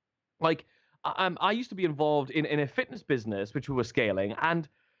 like I used to be involved in a fitness business, which we were scaling, and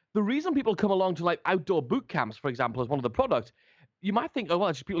the reason people come along to like outdoor boot camps, for example, as one of the products, you might think, oh, well,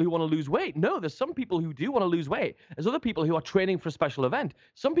 it's just people who want to lose weight. No, there's some people who do want to lose weight. There's other people who are training for a special event.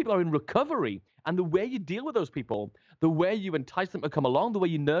 Some people are in recovery. And the way you deal with those people, the way you entice them to come along, the way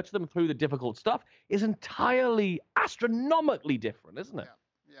you nurture them through the difficult stuff is entirely astronomically different, isn't it?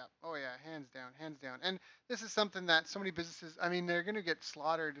 Yeah. Yeah. Oh yeah, hands down, hands down. And this is something that so many businesses, I mean, they're going to get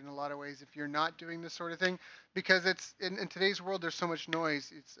slaughtered in a lot of ways if you're not doing this sort of thing, because it's in today's world, there's so much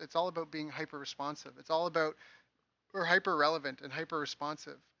noise. It's all about being hyper responsive. It's all about, or hyper relevant and hyper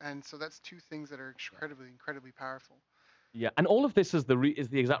responsive. And so that's two things that are incredibly powerful. Yeah, and all of this is the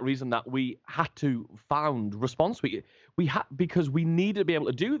exact reason that we had to found Response. We had, because we needed to be able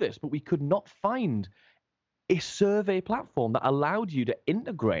to do this, but we could not find a survey platform that allowed you to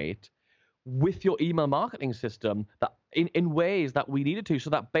integrate with your email marketing system that in ways that we needed to, so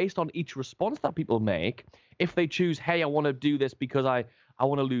that based on each response that people make, if they choose, hey, I want to do this because I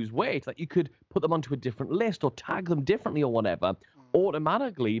want to lose weight, that you could put them onto a different list or tag them differently or whatever,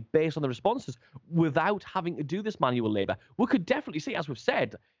 automatically based on the responses, without having to do this manual labor. We could definitely see, as we've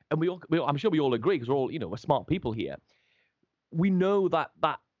said, and I'm sure we all agree, because we're all, we're smart people here. We know that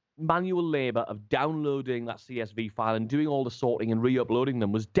manual labor of downloading that CSV file and doing all the sorting and re-uploading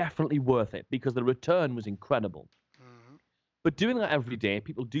them was definitely worth it, because the return was incredible. But doing that every day,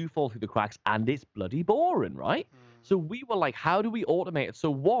 people do fall through the cracks, and it's bloody boring, right? So we were like, how do we automate it? So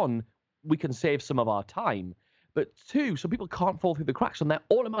one, we can save some of our time, but two, so people can't fall through the cracks, and they're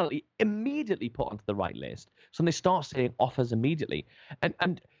automatically, immediately put onto the right list. So they start seeing offers immediately.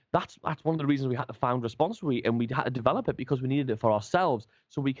 And that's one of the reasons we had to found Response, and we had to develop it, because we needed it for ourselves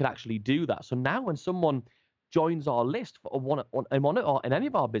so we could actually do that. So now when someone joins our list in any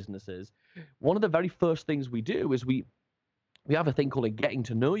of our businesses, one of the very first things we do is we have a thing called a getting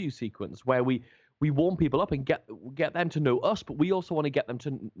to know you sequence, where we warm people up and get them to know us, but we also want to get them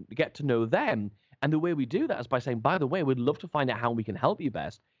to get to know them. And the way we do that is by saying, by the way, we'd love to find out how we can help you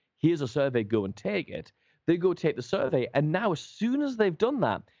best. Here's a survey, go and take it. They go take the survey, and now as soon as they've done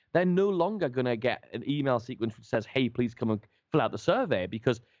that, they're no longer going to get an email sequence which says, hey, please come and fill out the survey,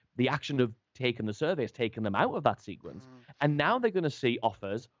 because the action of taking the survey has taken them out of that sequence. And now they're going to see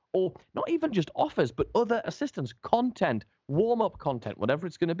offers, or not even just offers, but other assistance, content, warm-up content, whatever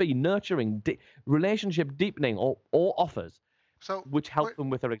it's going to be, nurturing, relationship deepening, or offers, So which help them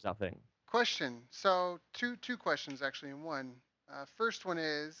with their exact thing. question. So two questions actually in one. First one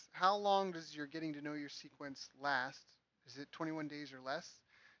is, how long does your getting to know your sequence last? Is it 21 days or less?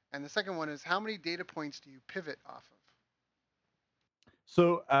 And the second one is, how many data points do you pivot off of?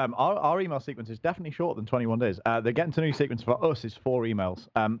 So our email sequence is definitely shorter than 21 days. The getting to know you sequence for us is 4 emails.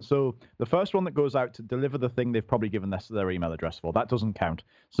 So the first one that goes out to deliver the thing they've probably given their email address for, that doesn't count.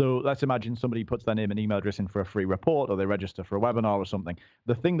 So let's imagine somebody puts their name and email address in for a free report, or they register for a webinar or something.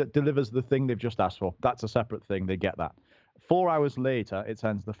 The thing that delivers the thing they've just asked for, that's a separate thing. They get that. 4 hours later, it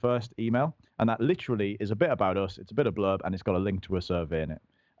sends the first email, and that literally is a bit about us. It's a bit of blurb, and it's got a link to a survey in it.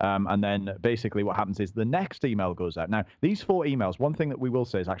 And then basically what happens is the next email goes out. Now, these 4 emails, one thing that we will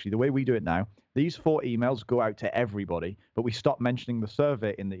say is actually the way we do it now, these 4 emails go out to everybody, but we stop mentioning the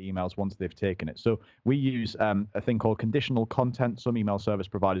survey in the emails once they've taken it. So we use a thing called conditional content. Some email service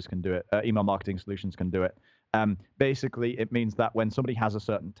providers can do it. Email marketing solutions can do it. Basically, it means that when somebody has a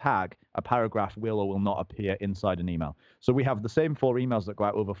certain tag, a paragraph will or will not appear inside an email. So we have the same 4 emails that go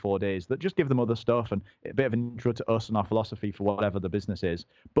out over 4 days that just give them other stuff and a bit of an intro to us and our philosophy for whatever the business is.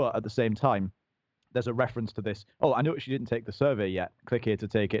 But at the same time, there's a reference to this. Oh, I noticed you didn't take the survey yet. Click here to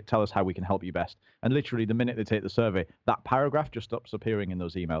take it. Tell us how we can help you best. And literally, the minute they take the survey, that paragraph just stops appearing in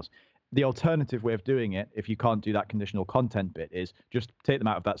those emails. The alternative way of doing it, if you can't do that conditional content bit, is just take them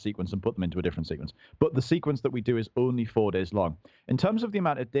out of that sequence and put them into a different sequence. But the sequence that we do is only 4 days long. In terms of the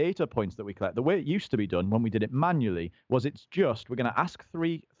amount of data points that we collect, the way it used to be done when we did it manually was it's just, we're going to ask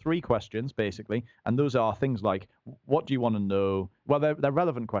three questions, basically. And those are things like, what do you want to know? Well, they're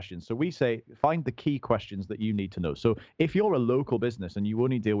relevant questions. So we say, find the key questions that you need to know. So if you're a local business and you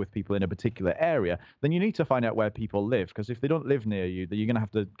only deal with people in a particular area, then you need to find out where people live. Because if they don't live near you, then you're going to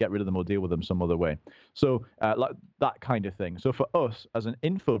have to get rid of them or deal with them some other way. So like that kind of thing. So for us as an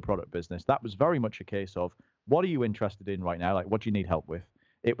info product business, that was very much a case of, what are you interested in right now? Like, what do you need help with?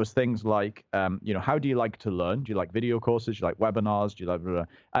 It was things like, how do you like to learn? Do you like video courses? Do you like webinars? Do you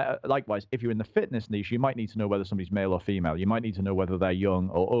like, likewise, if you're in the fitness niche, you might need to know whether somebody's male or female. You might need to know whether they're young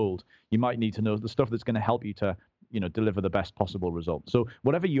or old. You might need to know the stuff that's going to help you to, deliver the best possible result. So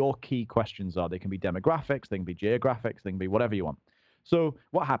whatever your key questions are, they can be demographics, they can be geographics, they can be whatever you want. So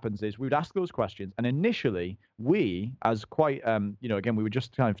what happens is we would ask those questions, and initially we, as quite, again, we were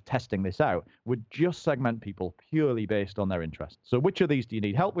just kind of testing this out, would just segment people purely based on their interests. So which of these do you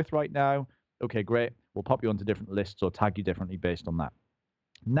need help with right now? Okay, great. We'll pop you onto different lists or tag you differently based on that.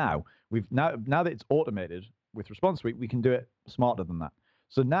 Now that it's automated with Response Suite, we can do it smarter than that.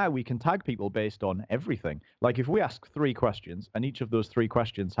 So now we can tag people based on everything. Like if we ask 3 questions and each of those 3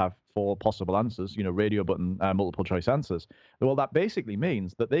 questions have 4 possible answers, radio button, multiple choice answers, well, that basically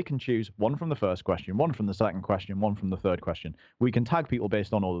means that they can choose 1 from the first question, 1 from the second question, 1 from the third question. We can tag people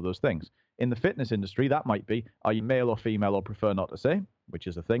based on all of those things. In the fitness industry, that might be, are you male or female or prefer not to say, which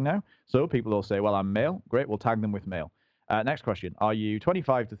is a thing now. So people will say, well, I'm male. Great, we'll tag them with male. Next question, are you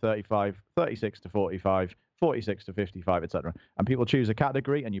 25 to 35, 36 to 45, 46 to 55, etc. And people choose a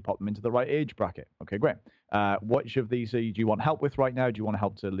category and you pop them into the right age bracket. Okay, great. Which of these do you want help with right now? Do you want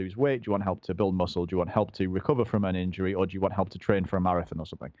help to lose weight? Do you want help to build muscle? Do you want help to recover from an injury? Or do you want help to train for a marathon or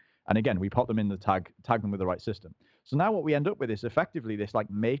something? And again, we pop them in the tag them with the right system. So now what we end up with is effectively this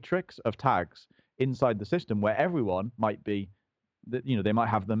like matrix of tags inside the system where everyone might be, they might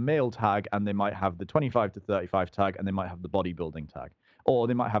have the male tag and they might have the 25 to 35 tag and they might have the bodybuilding tag, or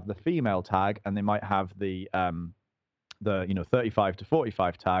they might have the female tag and they might have the 35 to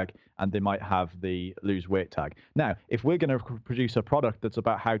 45 tag and they might have the lose weight tag. Now, if we're going to produce a product that's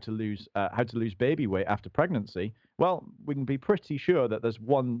about how to lose baby weight after pregnancy, well, we can be pretty sure that there's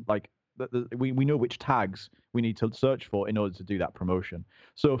one we know which tags we need to search for in order to do that promotion.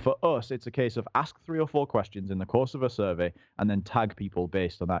 So for us, it's a case of ask 3 or 4 questions in the course of a survey and then tag people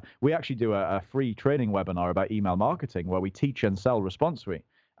based on that. We actually do a free training webinar about email marketing where we teach and sell Response Suite.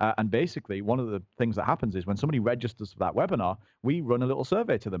 And basically, one of the things that happens is when somebody registers for that webinar, we run a little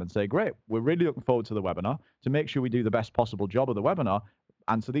survey to them and say, great, we're really looking forward to the webinar. To make sure we do the best possible job of the webinar,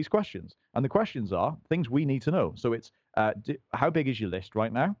 answer these questions. And the questions are things we need to know. So it's how big is your list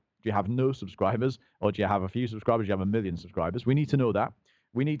right now? Do you have no subscribers, or do you have a few subscribers? Do you have 1 million subscribers? We need to know that.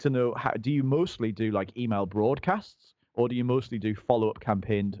 We need to know, do you mostly do like email broadcasts, or do you mostly do follow-up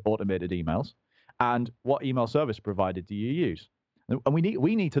campaigned automated emails? And what email service provider do you use? And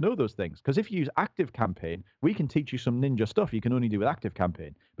we need to know those things, because if you use ActiveCampaign, we can teach you some ninja stuff you can only do with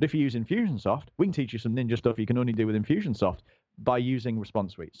ActiveCampaign. But if you use Infusionsoft, we can teach you some ninja stuff you can only do with Infusionsoft by using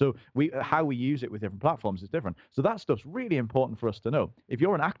Response Suite. So how we use it with different platforms is different. So that stuff's really important for us to know. If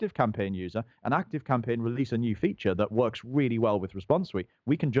you're an ActiveCampaign user, and ActiveCampaign release a new feature that works really well with Response Suite,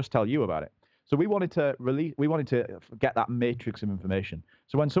 we can just tell you about it. So we wanted to get that matrix of information.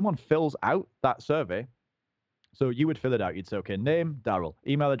 So when someone fills out that survey, So you would fill it out. You'd say, okay, name, Daryl,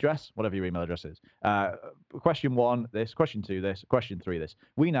 email address, whatever your email address is. Question 1, this, question 2, this, question 3, this.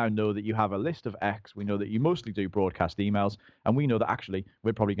 We now know that you have a list of X. We know that you mostly do broadcast emails, and we know that actually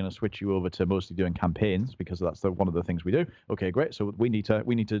we're probably going to switch you over to mostly doing campaigns because that's one of the things we do. Okay, great. So we need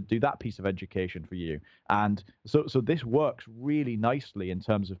to do that piece of education for you. And so this works really nicely in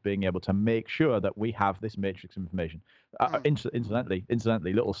terms of being able to make sure that we have this matrix of information. Incidentally,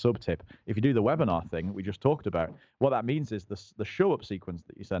 little sub tip: if you do the webinar thing we just talked about, what that means is the show up sequence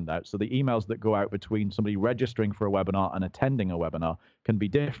that you send out. So the emails that go out between somebody registering for a webinar and attending a webinar can be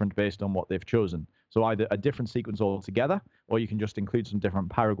different based on what they've chosen. So either a different sequence altogether, or you can just include some different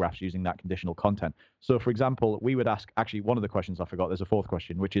paragraphs using that conditional content. So for example, we would ask, actually one of the questions I forgot, there's a fourth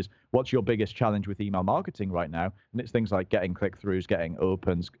question, which is, what's your biggest challenge with email marketing right now? And it's things like getting click-throughs, getting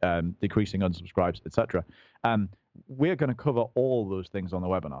opens, decreasing unsubscribes, etc. We're going to cover all those things on the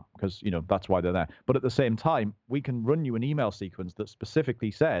webinar because, that's why they're there. But at the same time, we can run you an email sequence that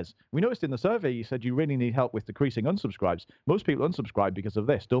specifically says, we noticed in the survey you said you really need help with decreasing unsubscribes. Most people unsubscribe because of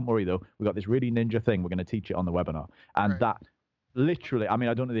this. Don't worry, though. We've got this really ninja thing. We're going to teach it on the webinar. And that literally, I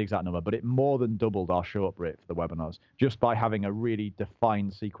don't know the exact number, but it more than doubled our show up rate for the webinars just by having a really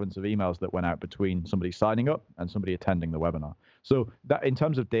defined sequence of emails that went out between somebody signing up and somebody attending the webinar. So that in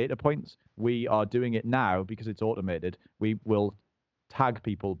terms of data points, we are doing it now because it's automated. We will tag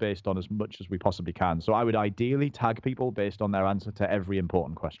people based on as much as we possibly can. So I would ideally tag people based on their answer to every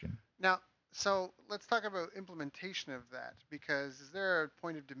important question. Now, so let's talk about implementation of that, because is there a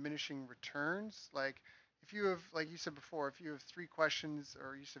point of diminishing returns? Like if you have, like you said before, if you have 3 questions,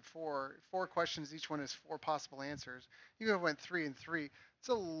 or you said four questions, each one has 4 possible answers, you have went 3 and 3. It's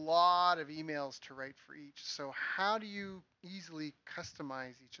a lot of emails to write for each. So how do you easily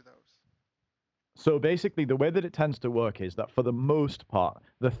customize each of those? So basically, the way that it tends to work is that for the most part,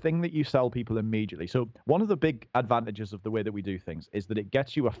 the thing that you sell people immediately. So one of the big advantages of the way that we do things is that it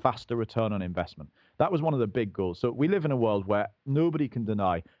gets you a faster return on investment. That was one of the big goals. So we live in a world where nobody can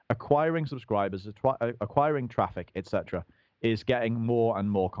deny acquiring subscribers, acquiring traffic, etc., is getting more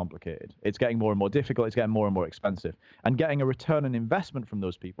and more complicated. It's getting more and more difficult. It's getting more and more expensive. And getting a return on investment from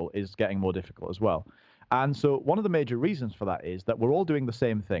those people is getting more difficult as well. And so one of the major reasons for that is that we're all doing the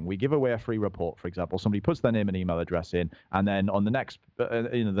same thing. We give away a free report, for example. Somebody puts their name and email address in, and then on the next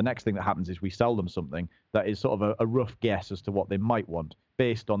thing that happens is we sell them something that is sort of a rough guess as to what they might want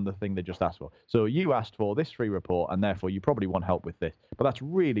based on the thing they just asked for. So you asked for this free report, and therefore you probably want help with this. But that's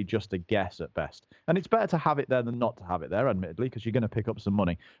really just a guess at best. And it's better to have it there than not to have it there, admittedly, because you're going to pick up some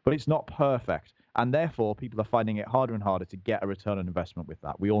money. But it's not perfect. And therefore, people are finding it harder and harder to get a return on investment with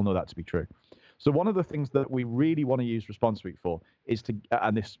that. We all know that to be true. So one of the things that we really want to use Response Suite for is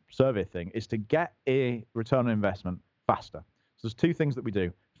and this survey thing, is to get a return on investment faster. So there's 2 things that we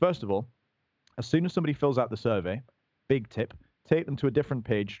do. First of all, as soon as somebody fills out the survey, big tip, take them to a different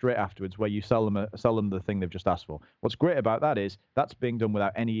page straight afterwards where you sell them the thing they've just asked for. What's great about that is that's being done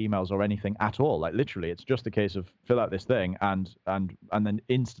without any emails or anything at all. Like literally, it's just a case of fill out this thing and then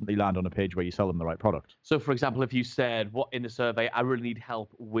instantly land on a page where you sell them the right product. So for example, if you said, what in the survey, I really need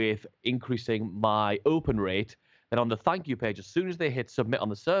help with increasing my open rate, then on the thank you page, as soon as they hit submit on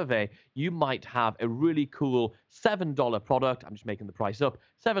the survey, you might have a really cool $7 product. I'm just making the price up.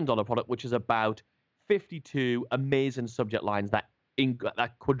 $7 product, which is about 52 amazing subject lines that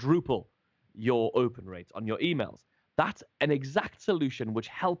quadruple your open rates on your emails. That's an exact solution which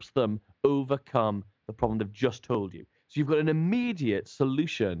helps them overcome the problem they've just told you. So you've got an immediate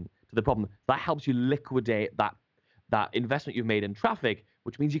solution to the problem. That helps you liquidate that investment you've made in traffic,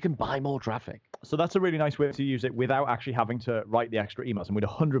 which means you can buy more traffic. So that's a really nice way to use it without actually having to write the extra emails. And we'd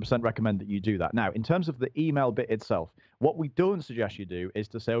 100% recommend that you do that. Now, in terms of the email bit itself, what we don't suggest you do is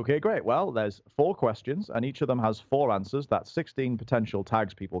to say, okay, great. Well, there's 4 questions and each of them has 4 answers. That's 16 potential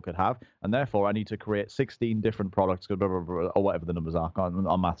tags people could have. And therefore, I need to create 16 different products, blah, blah, blah, or whatever the numbers are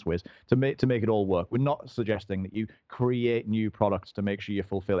on Maths Whiz to make it all work. We're not suggesting that you create new products to make sure you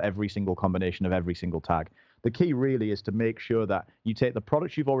fulfill every single combination of every single tag. The key really is to make sure that you take the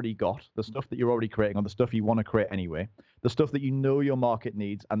products you've already got, the stuff that you're already creating, or the stuff you want to create anyway, the stuff that you know your market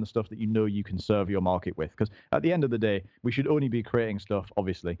needs, and the stuff that you know you can serve your market with. Because at the end of the day, we should only be creating stuff,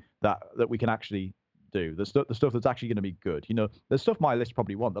 obviously, that we can actually do, the stuff that's actually going to be good. There's stuff my list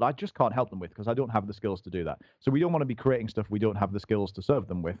probably want that I just can't help them with because I don't have the skills to do that. So we don't want to be creating stuff we don't have the skills to serve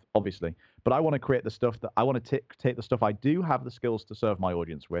them with, obviously. But I want to create the stuff that I want to take the stuff I do have the skills to serve my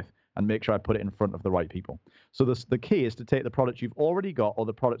audience with and make sure I put it in front of the right people. So the key is to take the products you've already got or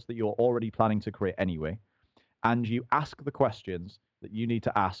the products that you're already planning to create anyway, and you ask the questions that you need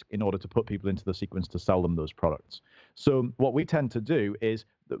to ask in order to put people into the sequence to sell them those products. So what we tend to do is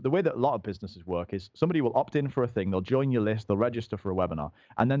the way that a lot of businesses work is somebody will opt in for a thing, they'll join your list, they'll register for a webinar,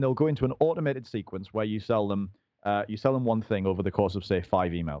 and then they'll go into an automated sequence where you sell them one thing over the course of, say,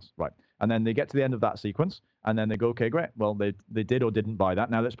 5 emails, right? And then they get to the end of that sequence, and then they go, okay, great. Well, they did or didn't buy that.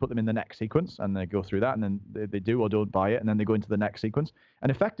 Now let's put them in the next sequence, and they go through that, and then they do or don't buy it, and then they go into the next sequence.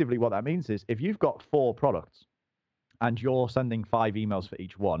 And effectively, what that means is if you've got 4 products, and you're sending 5 emails for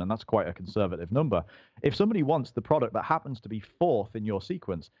each one, and that's quite a conservative number. If somebody wants the product that happens to be 4th in your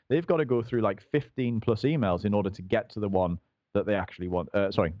sequence, they've got to go through like 15 plus emails in order to get to the one that they actually want.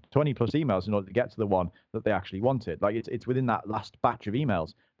 20 plus emails in order to get to the one that they actually wanted. Like it's within that last batch of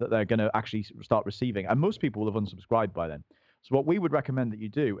emails that they're going to actually start receiving. And most people will have unsubscribed by then. So what we would recommend that you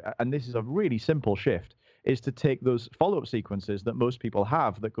do, and this is a really simple shift, is to take those follow-up sequences that most people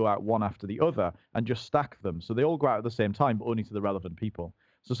have that go out one after the other and just stack them. So they all go out at the same time, but only to the relevant people.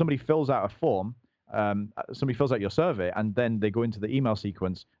 So somebody fills out a form, somebody fills out your survey, and then they go into the email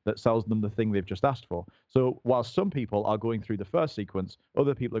sequence that sells them the thing they've just asked for. So while some people are going through the first sequence,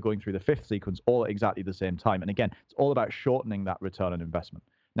 other people are going through the 5th sequence all at exactly the same time. And again, it's all about shortening that return on investment.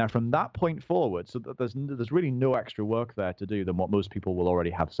 Now, from that point forward, so that there's really no extra work there to do than what most people will already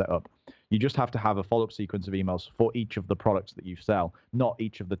have set up. You just have to have a follow-up sequence of emails for each of the products that you sell, not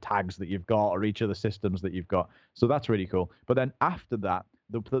each of the tags that you've got or each of the systems that you've got. So that's really cool. But then after that,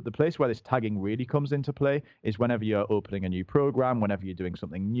 the place where this tagging really comes into play is whenever you're opening a new program, whenever you're doing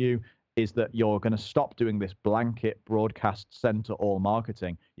something new, is that you're going to stop doing this blanket broadcast send to all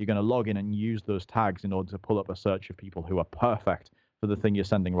marketing. You're going to log in and use those tags in order to pull up a search of people who are perfect for the thing you're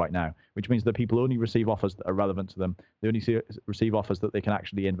sending right now, which means that people only receive offers that are relevant to them. They only receive offers that they can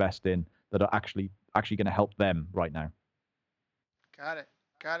actually invest in, that are actually going to help them right now. Got it.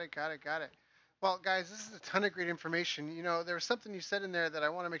 Well, guys, this is a ton of great information. You know, there was something you said in there that I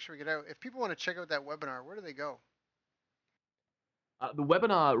want to make sure we get out. If people want to check out that webinar, where do they go? The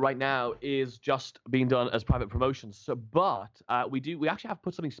webinar right now is just being done as private promotions. So, but we actually have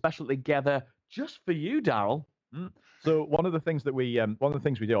put something special together just for you, Daryl. So one of the things we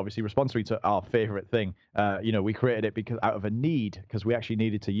do, obviously, Response Suite's our favorite thing. We created it because out of a need, because we actually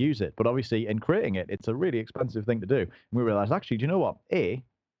needed to use it. But obviously, in creating it, it's a really expensive thing to do. And we realized, actually, do you know what? A,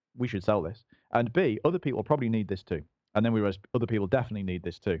 we should sell this, and B, other people probably need this too. And then we realized other people definitely need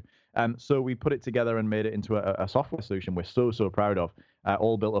this too. So we put it together and made it into a software solution we're so proud of,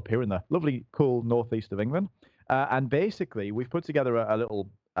 all built up here in the lovely, cool northeast of England. And basically, we've put together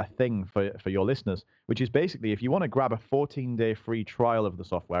a thing for your listeners, which is basically if you want to grab a 14-day free trial of the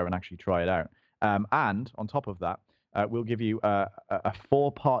software and actually try it out. And on top of that, we'll give you a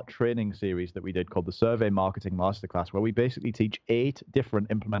 4-part training series that we did called the Survey Marketing Masterclass, where we basically teach 8 different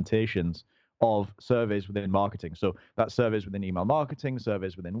implementations of surveys within marketing. So that's surveys within email marketing,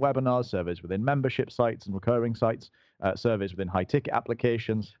 surveys within webinars, surveys within membership sites and recurring sites, surveys within high-ticket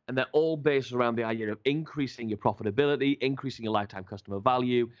applications. And they're all based around the idea of increasing your profitability, increasing your lifetime customer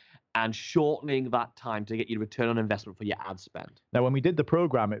value, and shortening that time to get your return on investment for your ad spend. Now, when we did the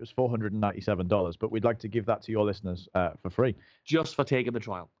program, it was $497, but we'd like to give that to your listeners for free. Just for taking the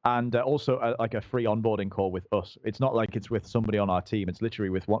trial. And also like a free onboarding call with us. It's not like it's with somebody on our team. It's literally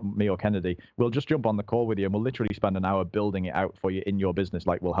with me or Kennedy. We'll just jump on the call with you and we'll literally spend an hour building it out for you in your business.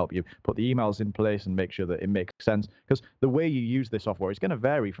 Like we'll help you put the emails in place and make sure that it makes sense. Because the way you use this software is going to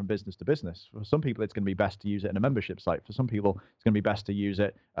vary from business to business. For some people, it's going to be best to use it in a membership site. For some people, it's going to be best to use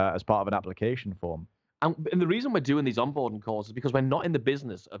it as part of an application form. And the reason we're doing these onboarding calls is because we're not in the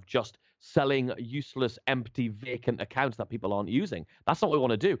business of just selling useless, empty, vacant accounts that people aren't using. That's not what we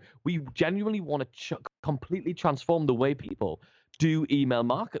want to do. We genuinely want to completely transform the way people do email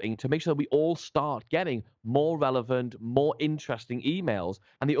marketing to make sure that we all start getting more relevant, more interesting emails.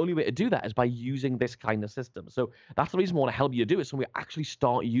 And the only way to do that is by using this kind of system. So that's the reason we want to help you do it. So we actually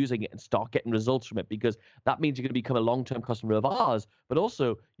start using it and start getting results from it, because that means you're going to become a long-term customer of ours, but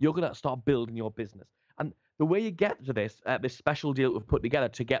also you're going to start building your business. And the way you get to this special deal we've put together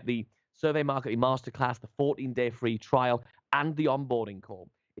to get the Survey Marketing Masterclass, the 14-day free trial, and the onboarding call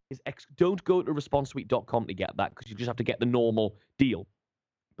is don't go to responsesuite.com to get that, because you just have to get the normal deal.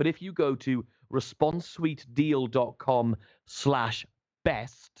 But if you go to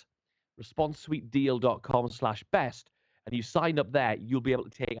responsesuitedeal.com/best, responsesuitedeal.com/best, and you sign up there, you'll be able to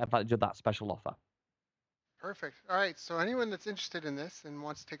take advantage of that special offer. Perfect. All right. So anyone that's interested in this and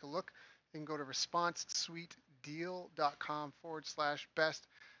wants to take a look, you can go to responsesuitedeal.com/best.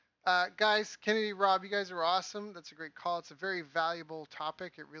 Guys, Kennedy, Rob, you guys are awesome. That's a great call. It's a very valuable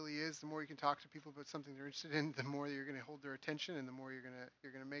topic. It really is. The more you can talk to people about something they're interested in, the more you're going to hold their attention, and the more you're going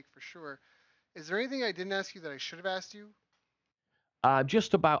to make for sure. Is there anything I didn't ask you that I should have asked you?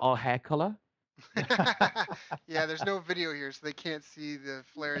 Just about our hair color. Yeah, there's no video here, so they can't see the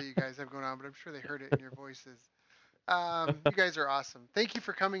flare you guys have going on, but I'm sure they heard it in your voices. You guys are awesome. Thank you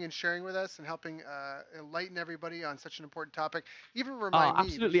for coming and sharing with us and helping enlighten everybody on such an important topic. Even Oh, remind me.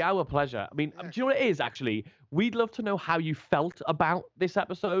 absolutely our pleasure. I mean, Yeah, do you know what it is, actually? We'd love to know how you felt about this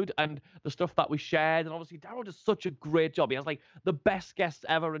episode and the stuff that we shared. And obviously, Daryl does such a great job. He has like the best guests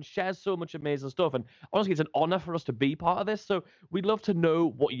ever and shares so much amazing stuff. And honestly, it's an honor for us to be part of this. So we'd love to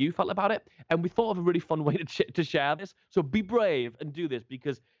know what you felt about it. And we thought of a really fun way to share this. So be brave and do this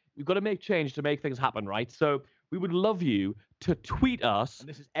because we've got to make change to make things happen, right? So we would love you to tweet us, And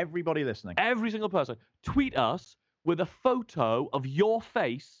this is everybody listening. every single person, tweet us with a photo of your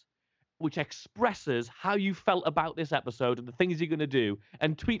face which expresses how you felt about this episode and the things you're going to do,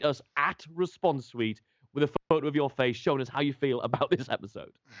 and tweet us at Response Suite with a photo of your face showing us how you feel about this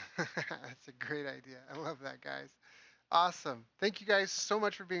episode. that's a great idea. I love that, guys. Awesome. Thank you guys so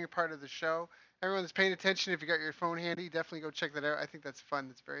much for being a part of the show. Everyone that's paying attention, if you got your phone handy, definitely go check that out. I think that's fun.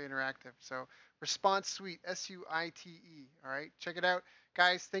 It's very interactive. So, Response Suite, SUITE. All right, check it out.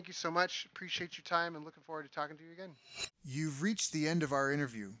 Guys, thank you so much. Appreciate your time and looking forward to talking to you again. You've reached the end of our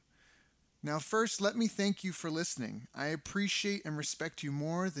interview. Now, first, let me thank you for listening. I appreciate and respect you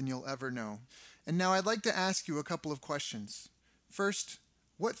more than you'll ever know. And now I'd like to ask you a couple of questions. First,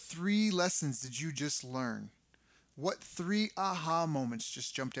 what 3 lessons did you just learn? What 3 aha moments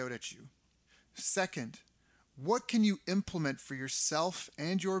just jumped out at you? Second, what can you implement for yourself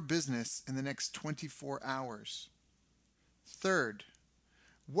and your business in the next 24 hours? Third,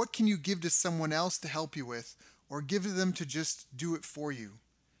 what can you give to someone else to help you with, or give to them to just do it for you?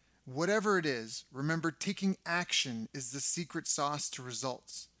 Whatever it is, remember taking action is the secret sauce to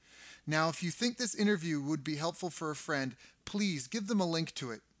results. Now, if you think this interview would be helpful for a friend, please give them a link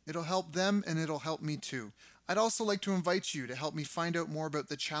to it. It'll help them and it'll help me too. I'd also like to invite you to help me find out more about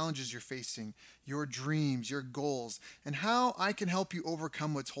the challenges you're facing, your dreams, your goals, and how I can help you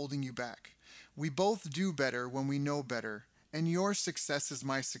overcome what's holding you back. We both do better when we know better, and your success is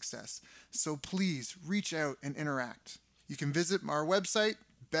my success. So please reach out and interact. You can visit our website,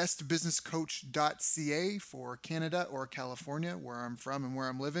 bestbusinesscoach.ca for Canada or California, where I'm from and where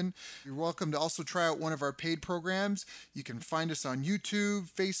I'm living. You're welcome to also try out one of our paid programs. You can find us on YouTube,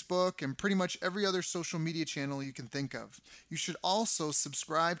 Facebook, and pretty much every other social media channel you can think of. You should also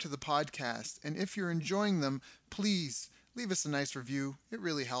subscribe to the podcast, and if you're enjoying them, please leave us a nice review. It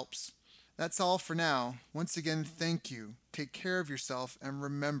really helps. That's all for now. Once again, thank you. Take care of yourself, and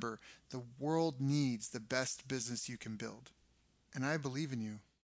remember, the world needs the best business you can build. And I believe in you.